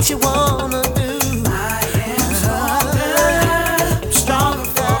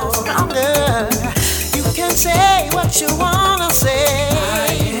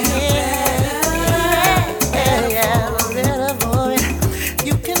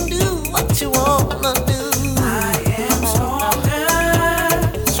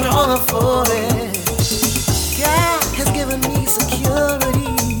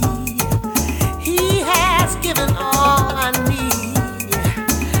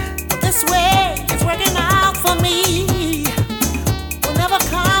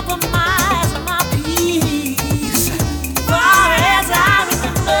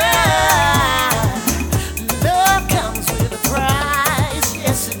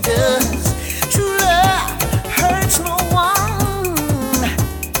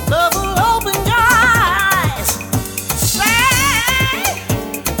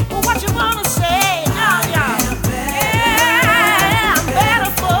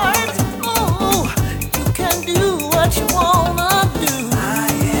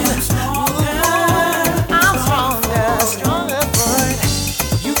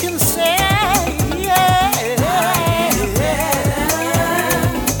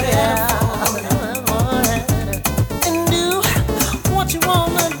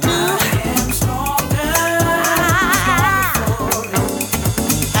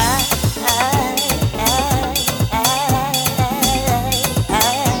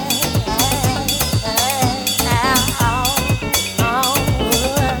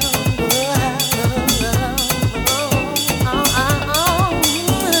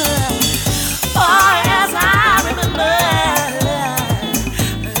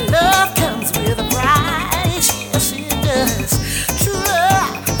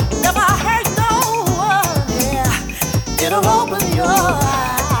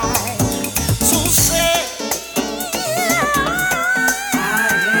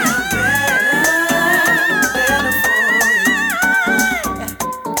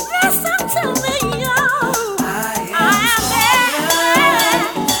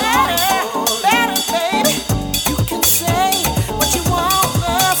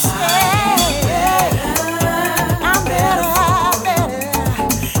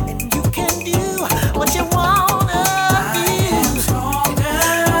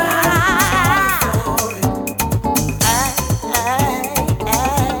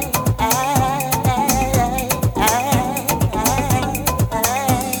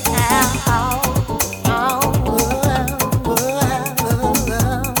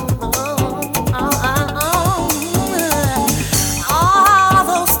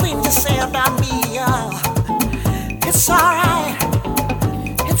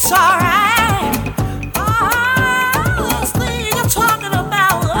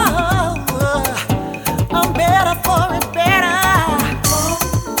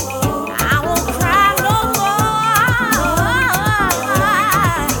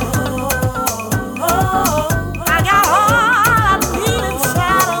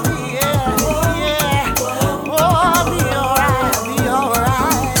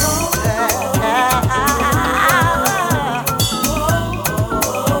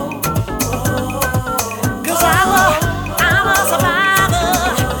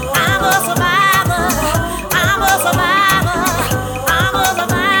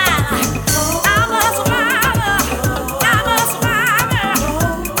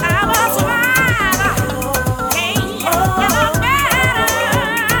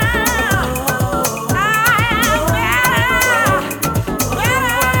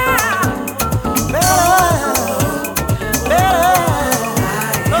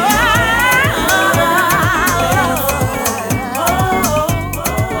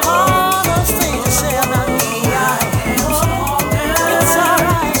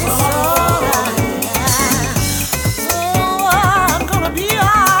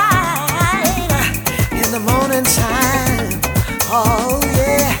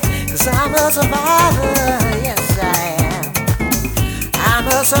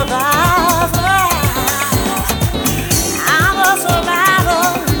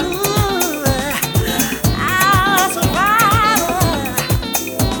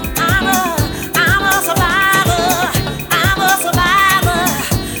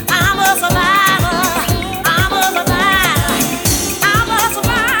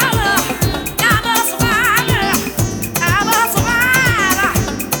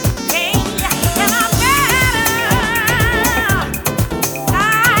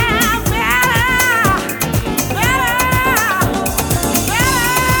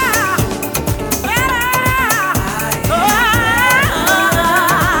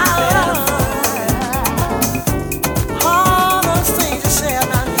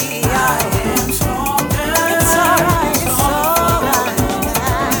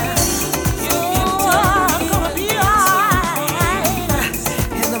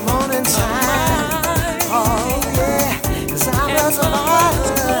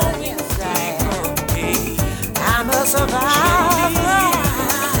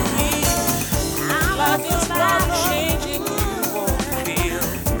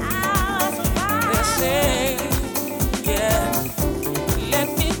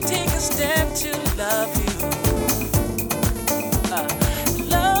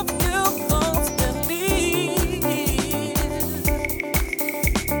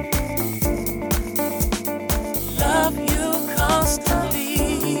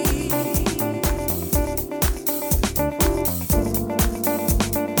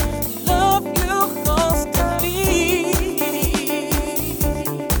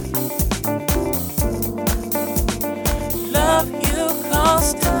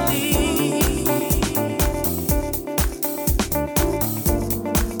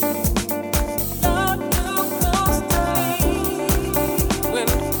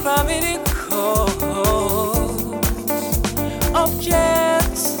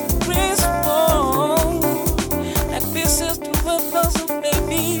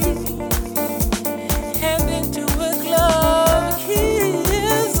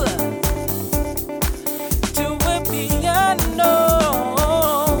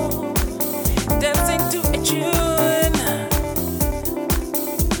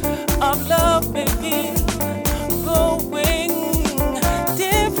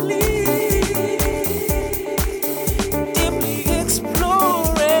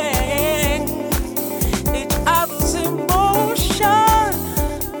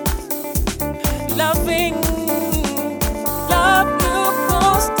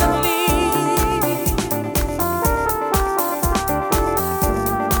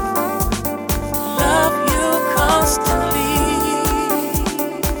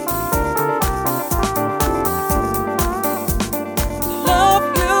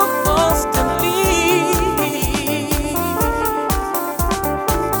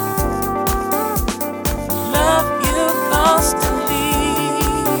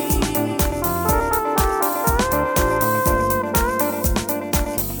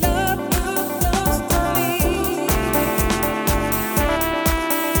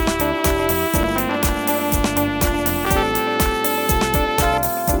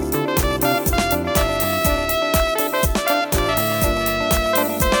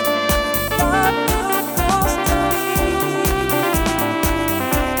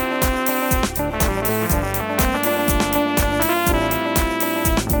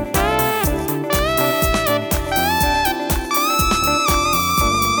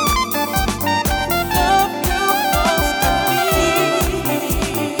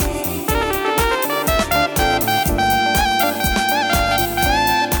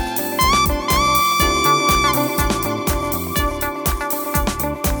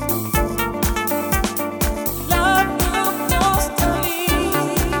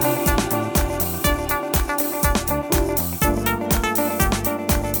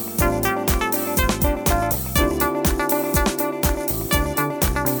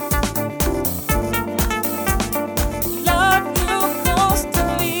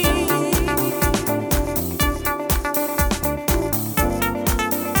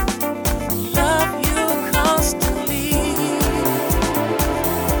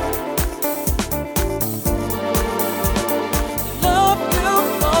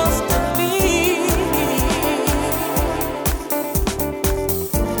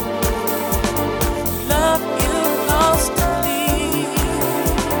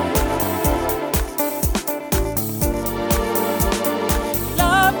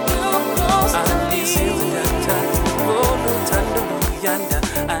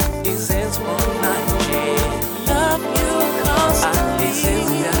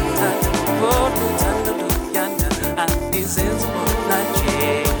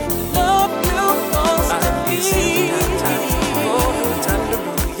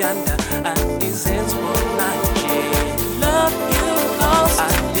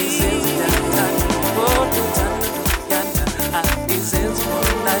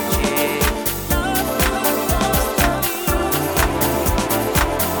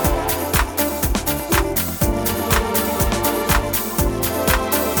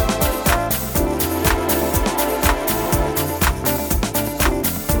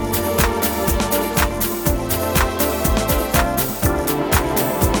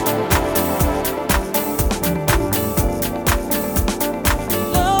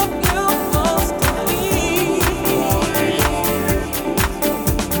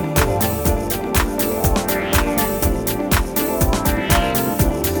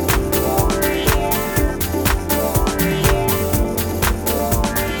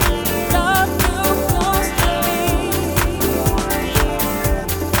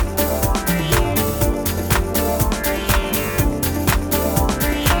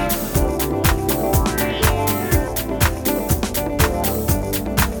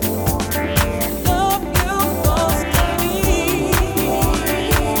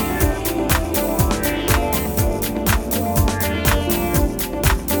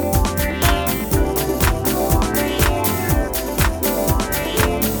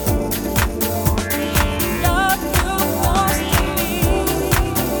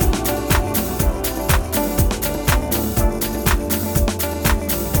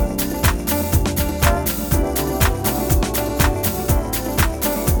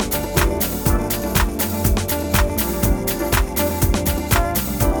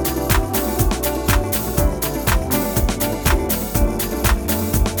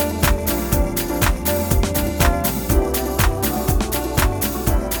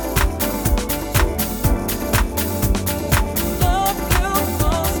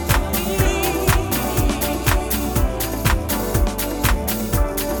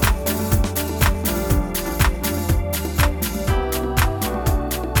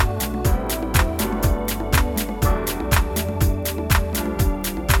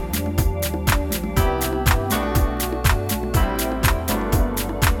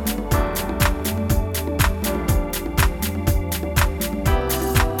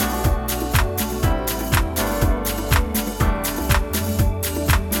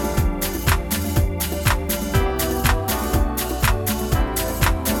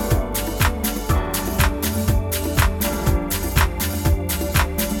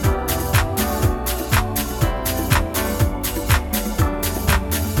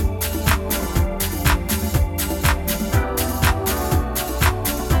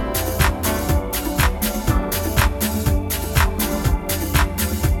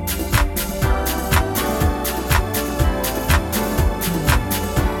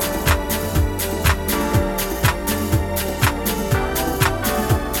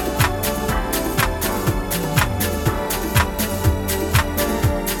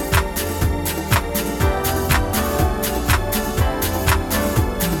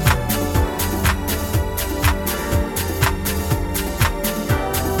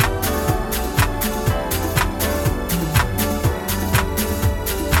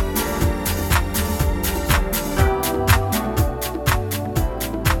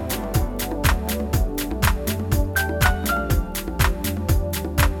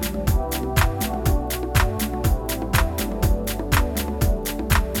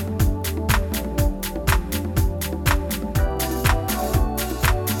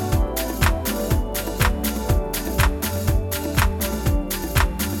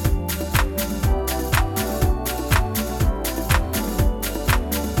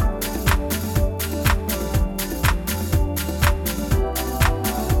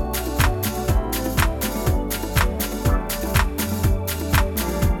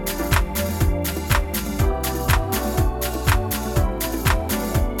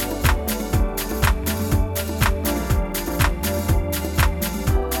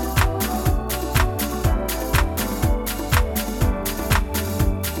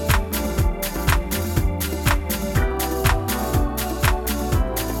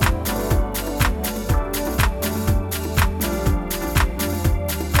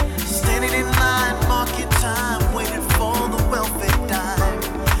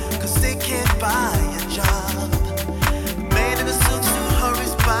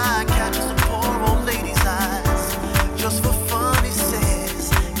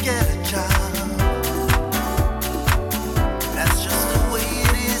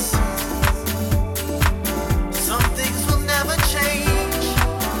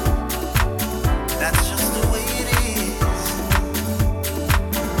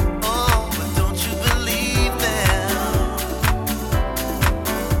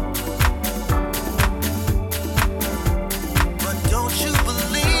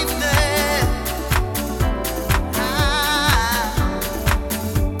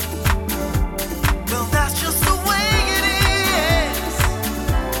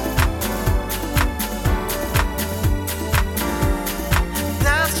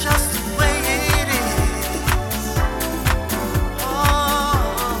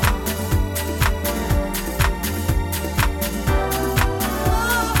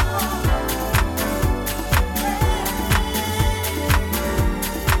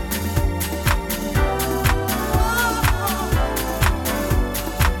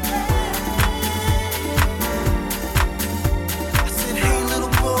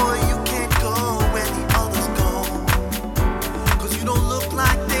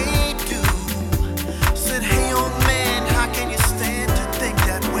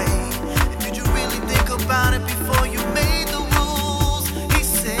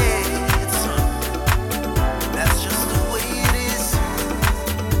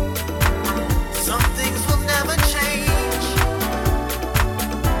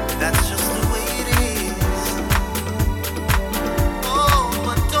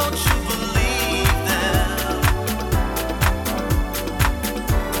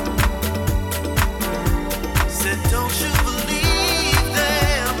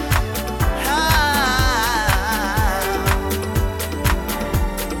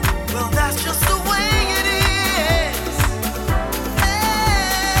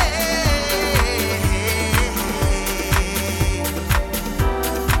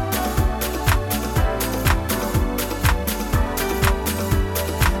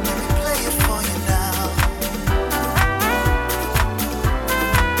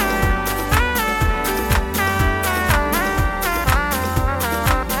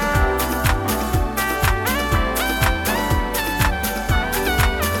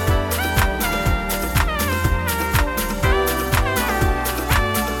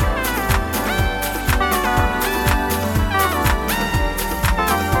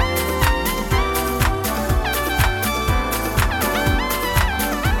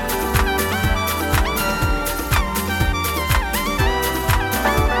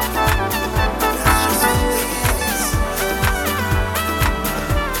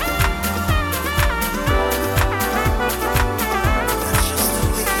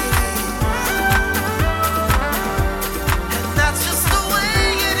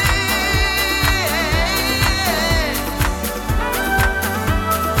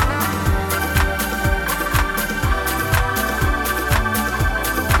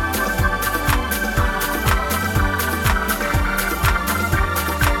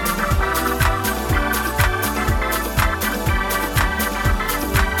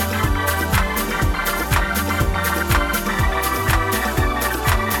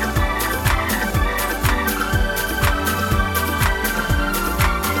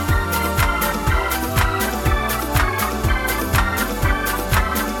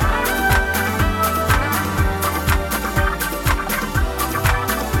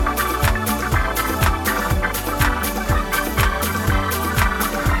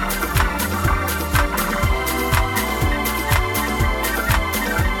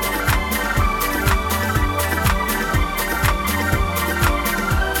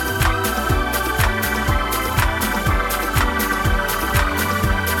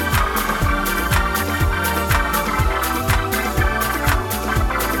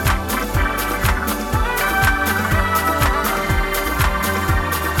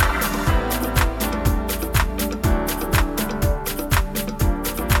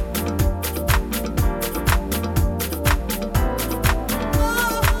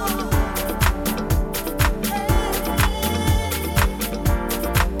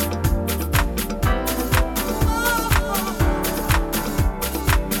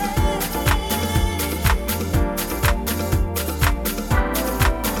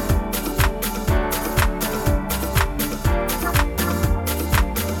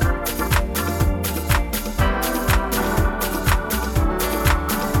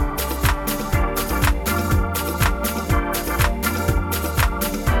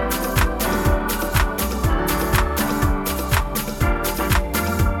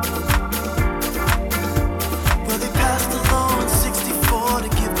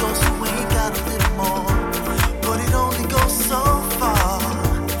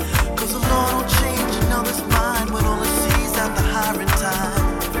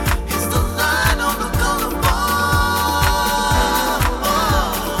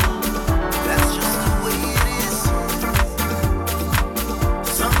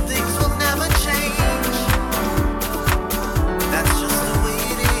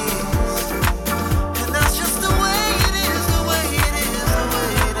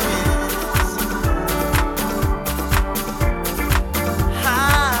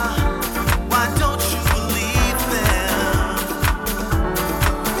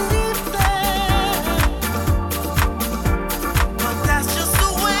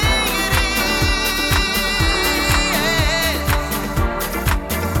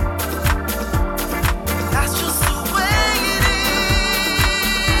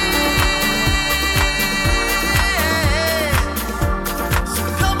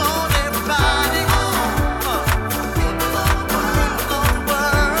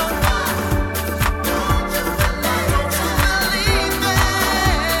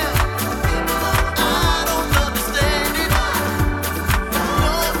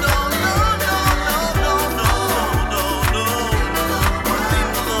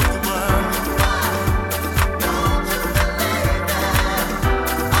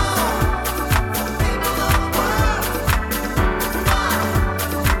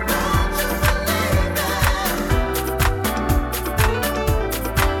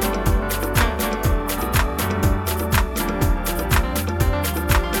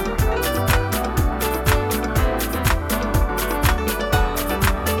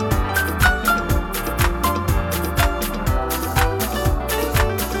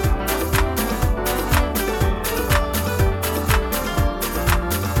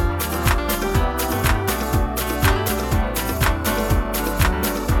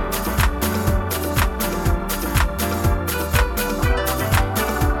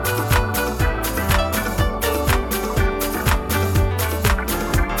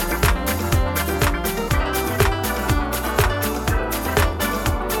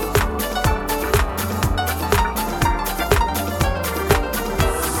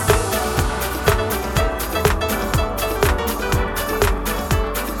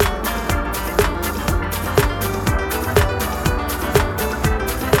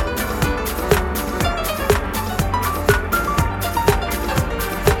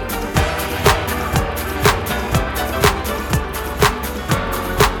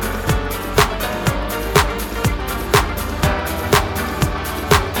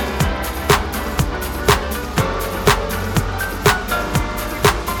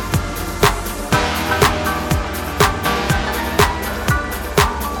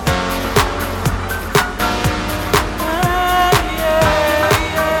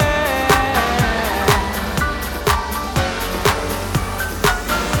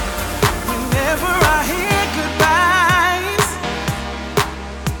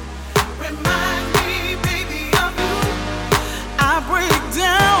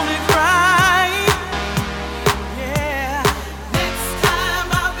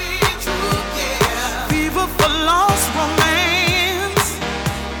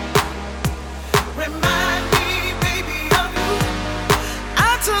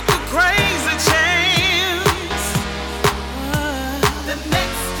 crazy chance. The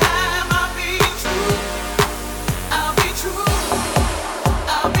next time I'll be true. I'll be true.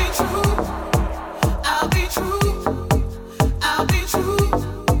 I'll be true. I'll be true. I'll be true.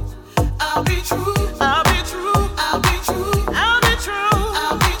 I'll be true. I'll be true. I'll be true. I'll be true.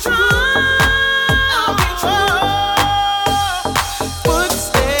 I'll be true. I'll be true.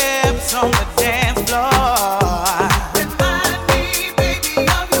 Footsteps on the dance floor. Remind me, baby,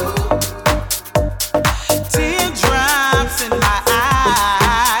 of you.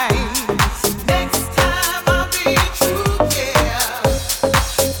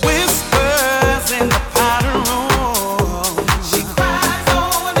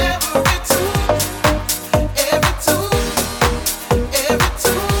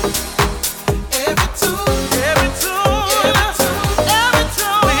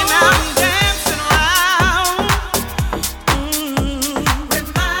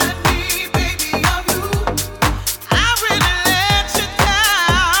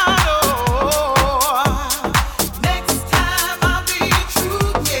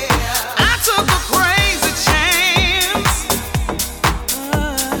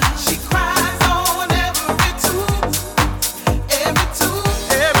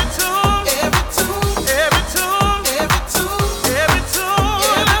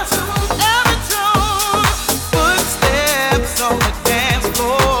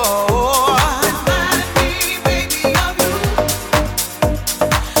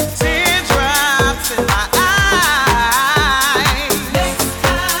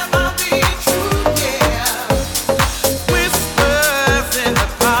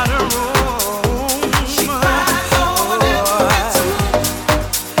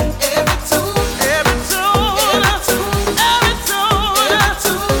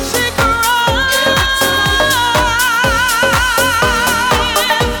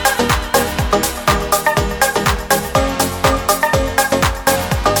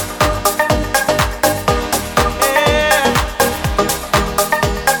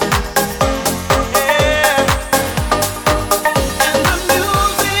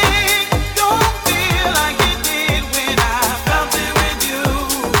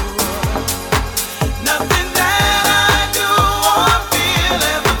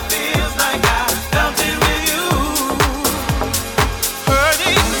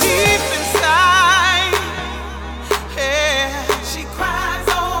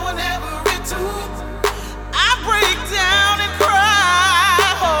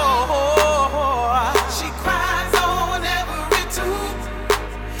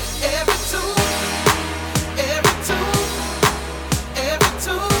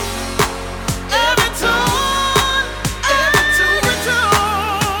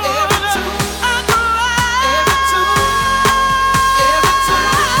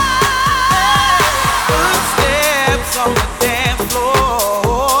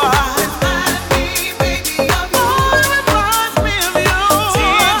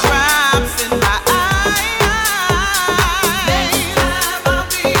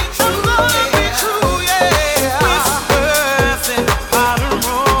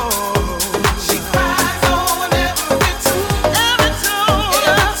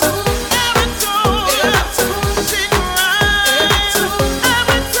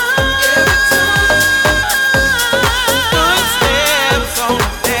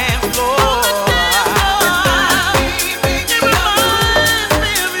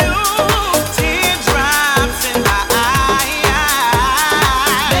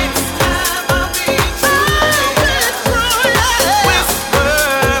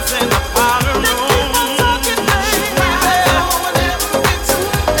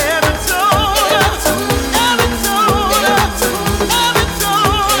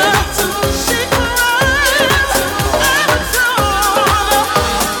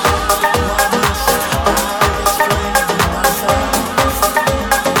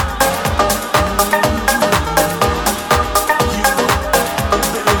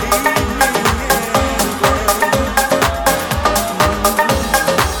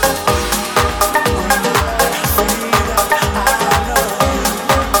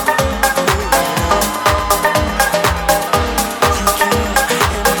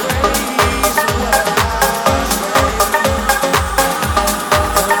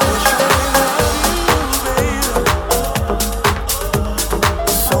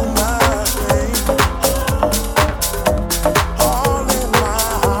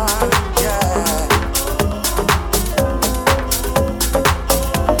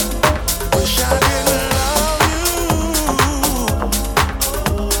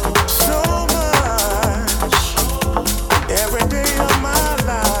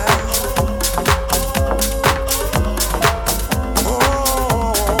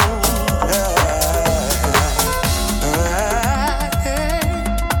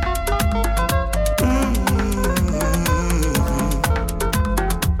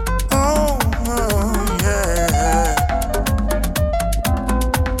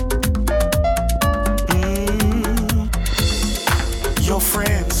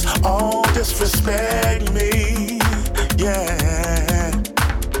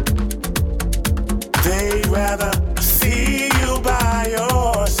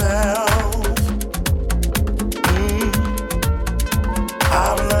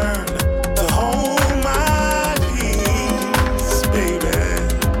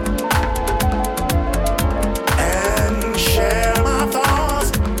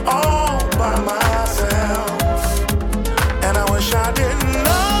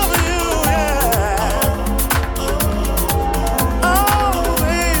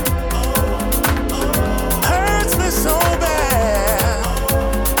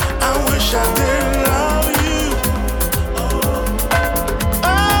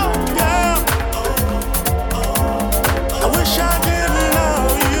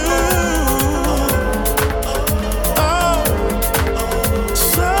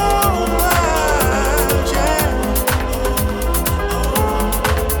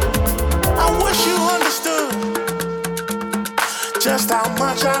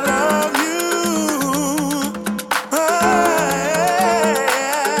 much I love you.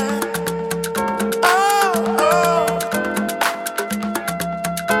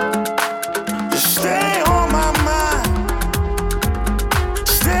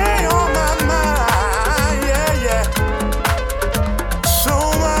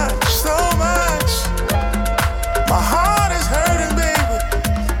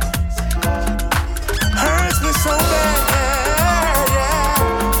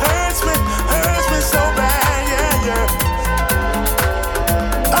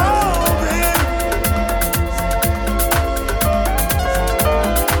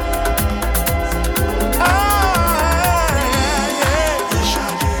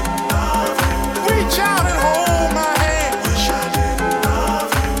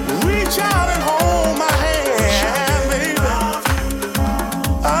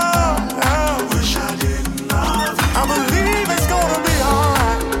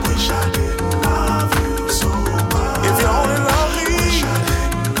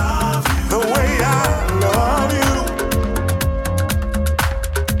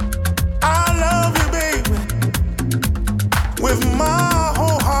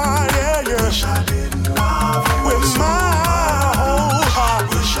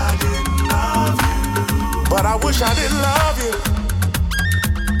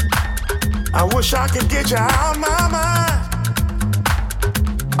 I could get you out my mind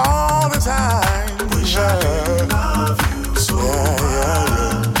all the time. Wish I didn't love you so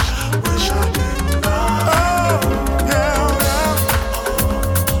much. Wish I didn't love you.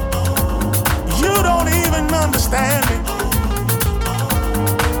 You don't even understand me.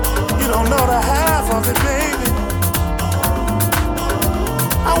 You don't know the half of it, baby.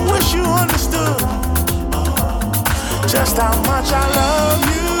 I wish you understood just how much I love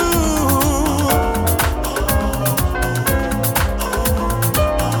you.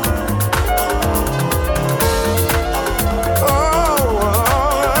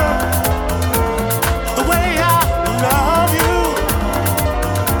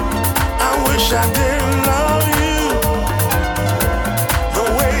 I didn't love you the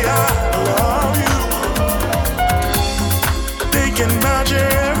way I love you. Thinking about you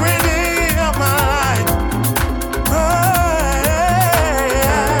every day of my life. Oh,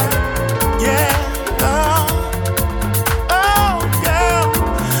 yeah, oh, yeah.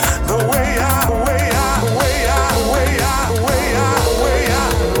 The way I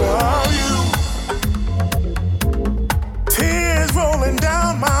love you. Tears rolling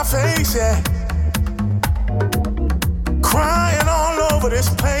down my face, yeah. Crying all over this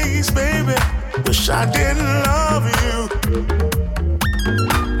place, baby. Wish I didn't love you.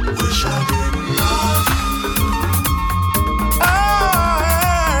 Wish I didn't love you. Oh,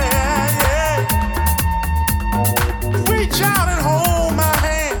 yeah. Reach out and hold my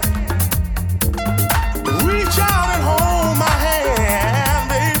hand. Reach out and hold my hand,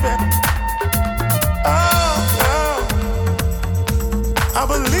 baby. Oh, I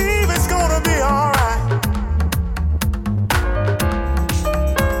believe it's gonna be alright.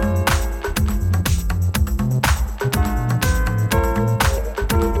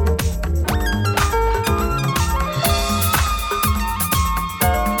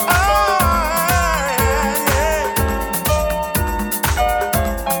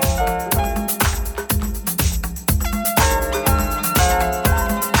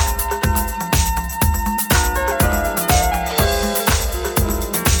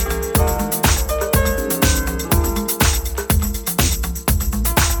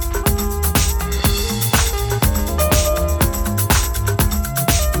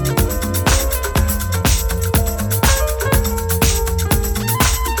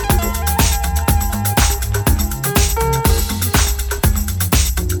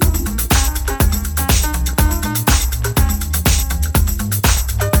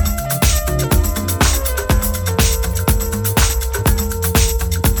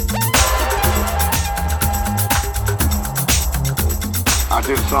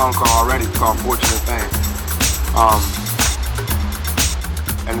 Song called Fortunate Thing.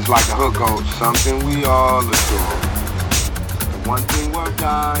 And it's like the hook goes, something we all adore. One thing worth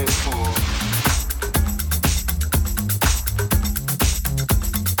dying for.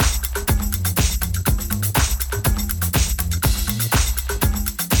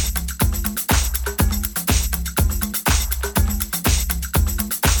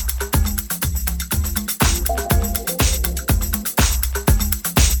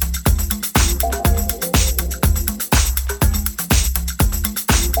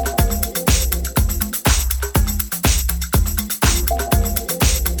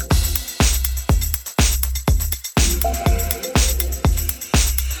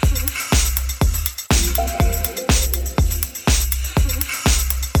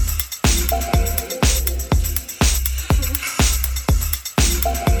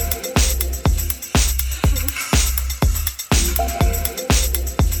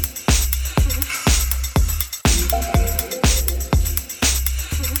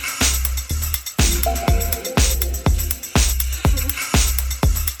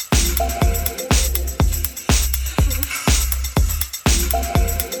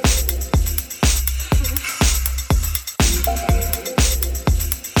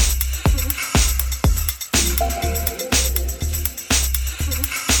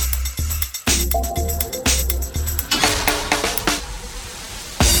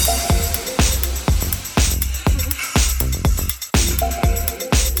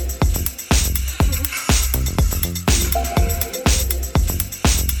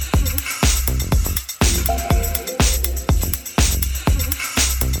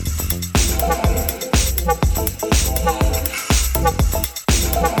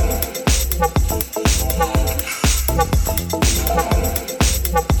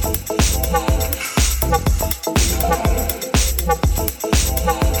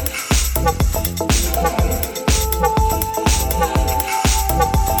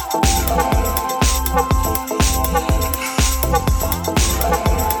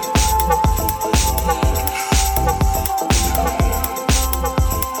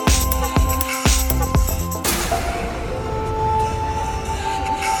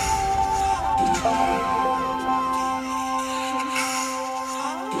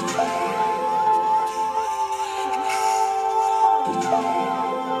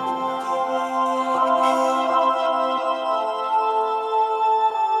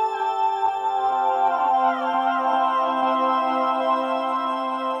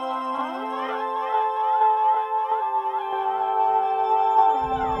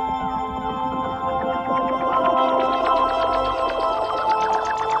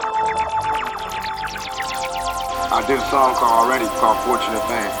 I did a song already called Fortunate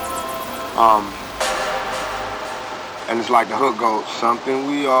Fan. And it's like the hook goes, something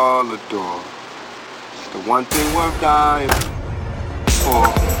we all adore. It's the one thing worth dying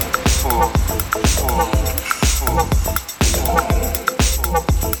for.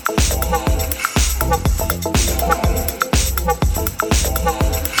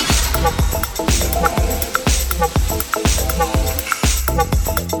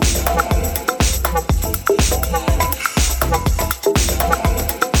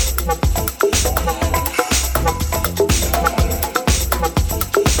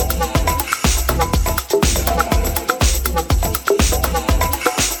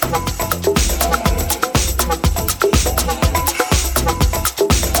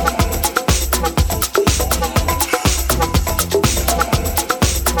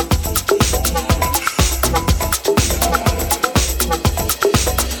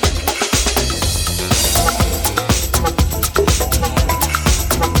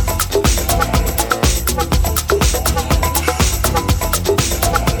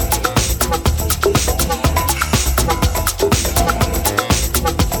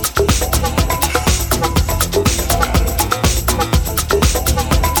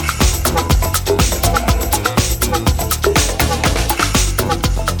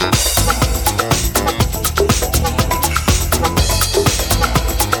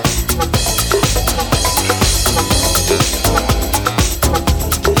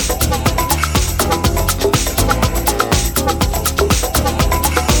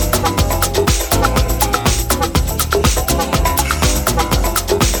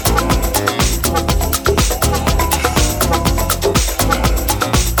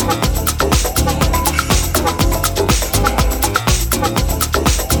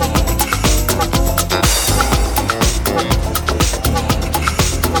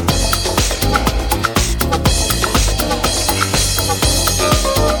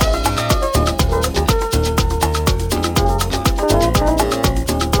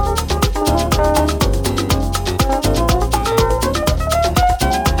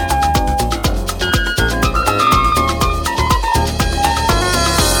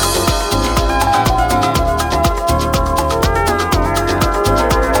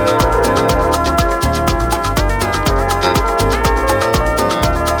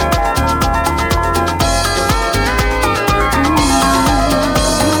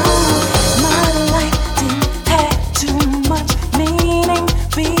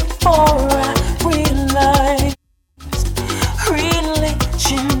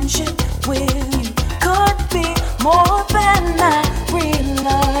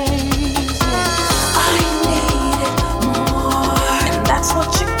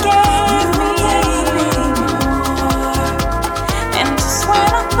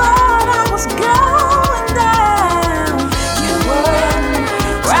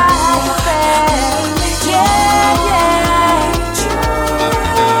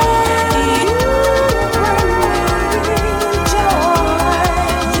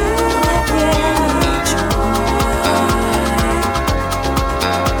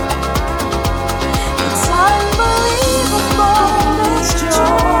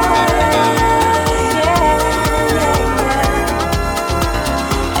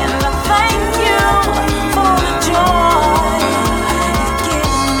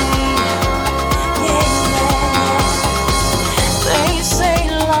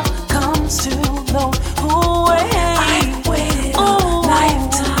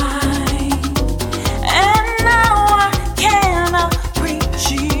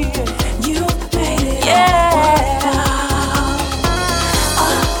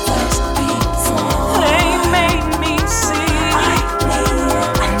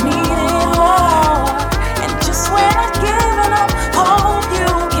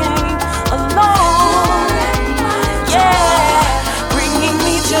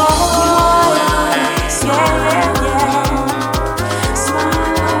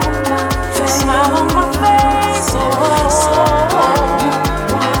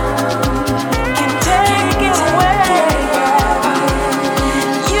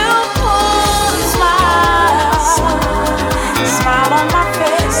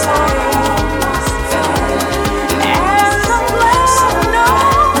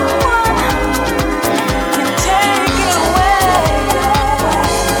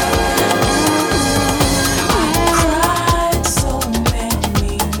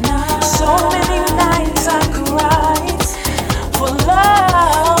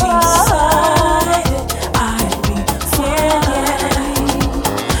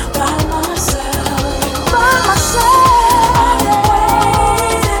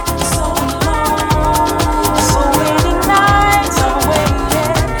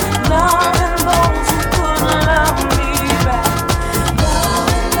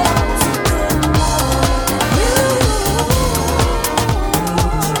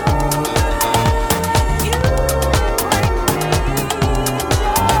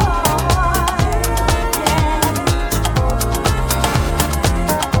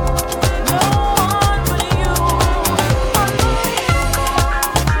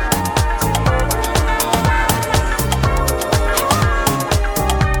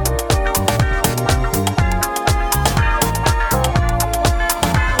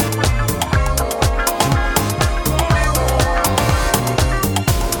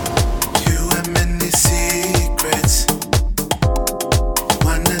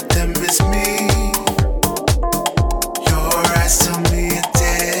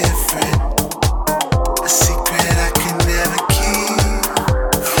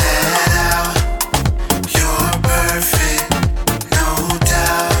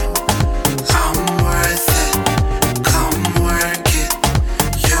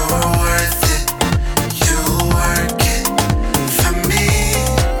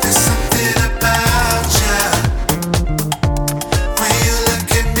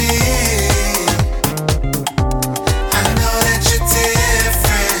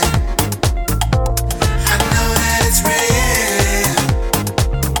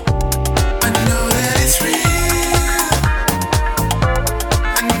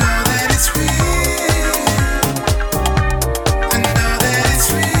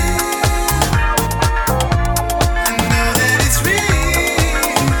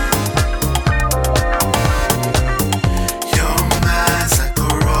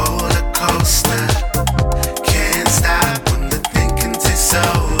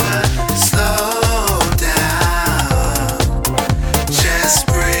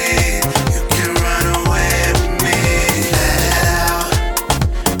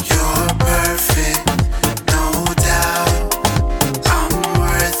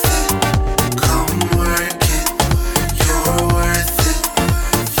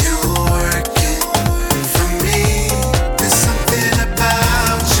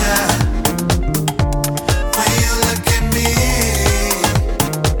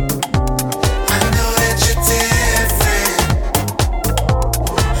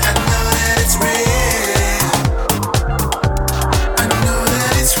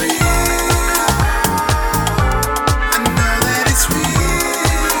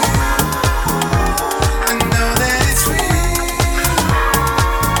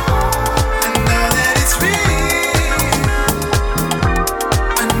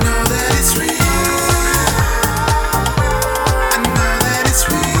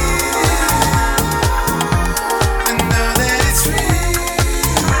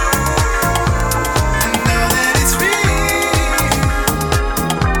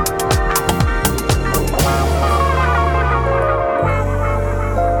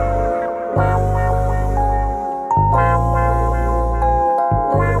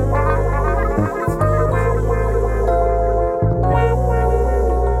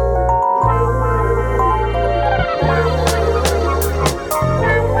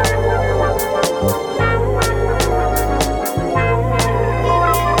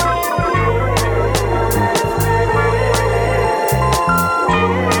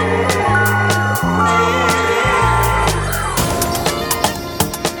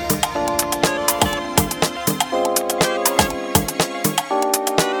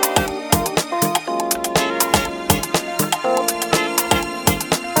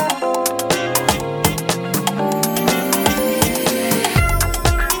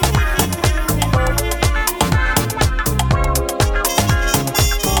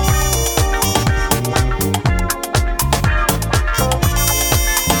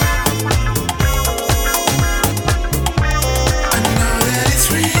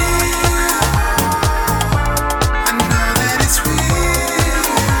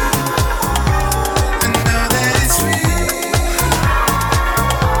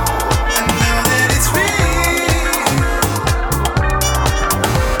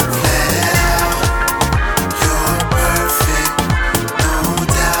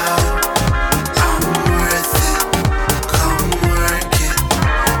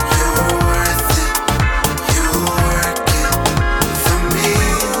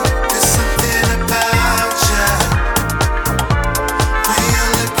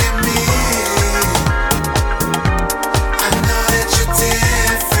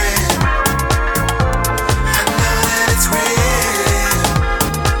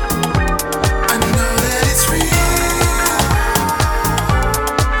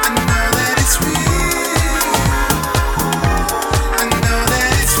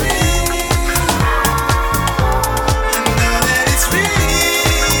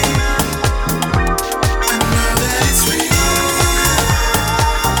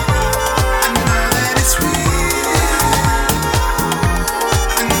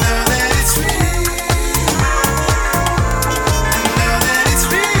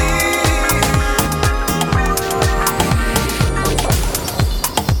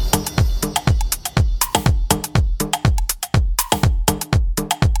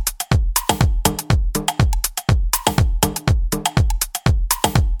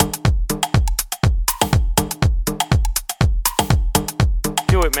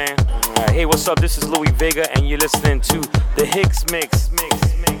 it, man. All right, hey, what's up? This is Louis Vega, and you're listening to the Hicks Mix.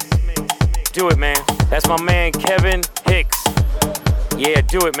 Do it, man. That's my man, Kevin Hicks. Yeah,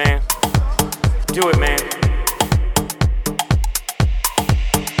 do it, man. Do it, man.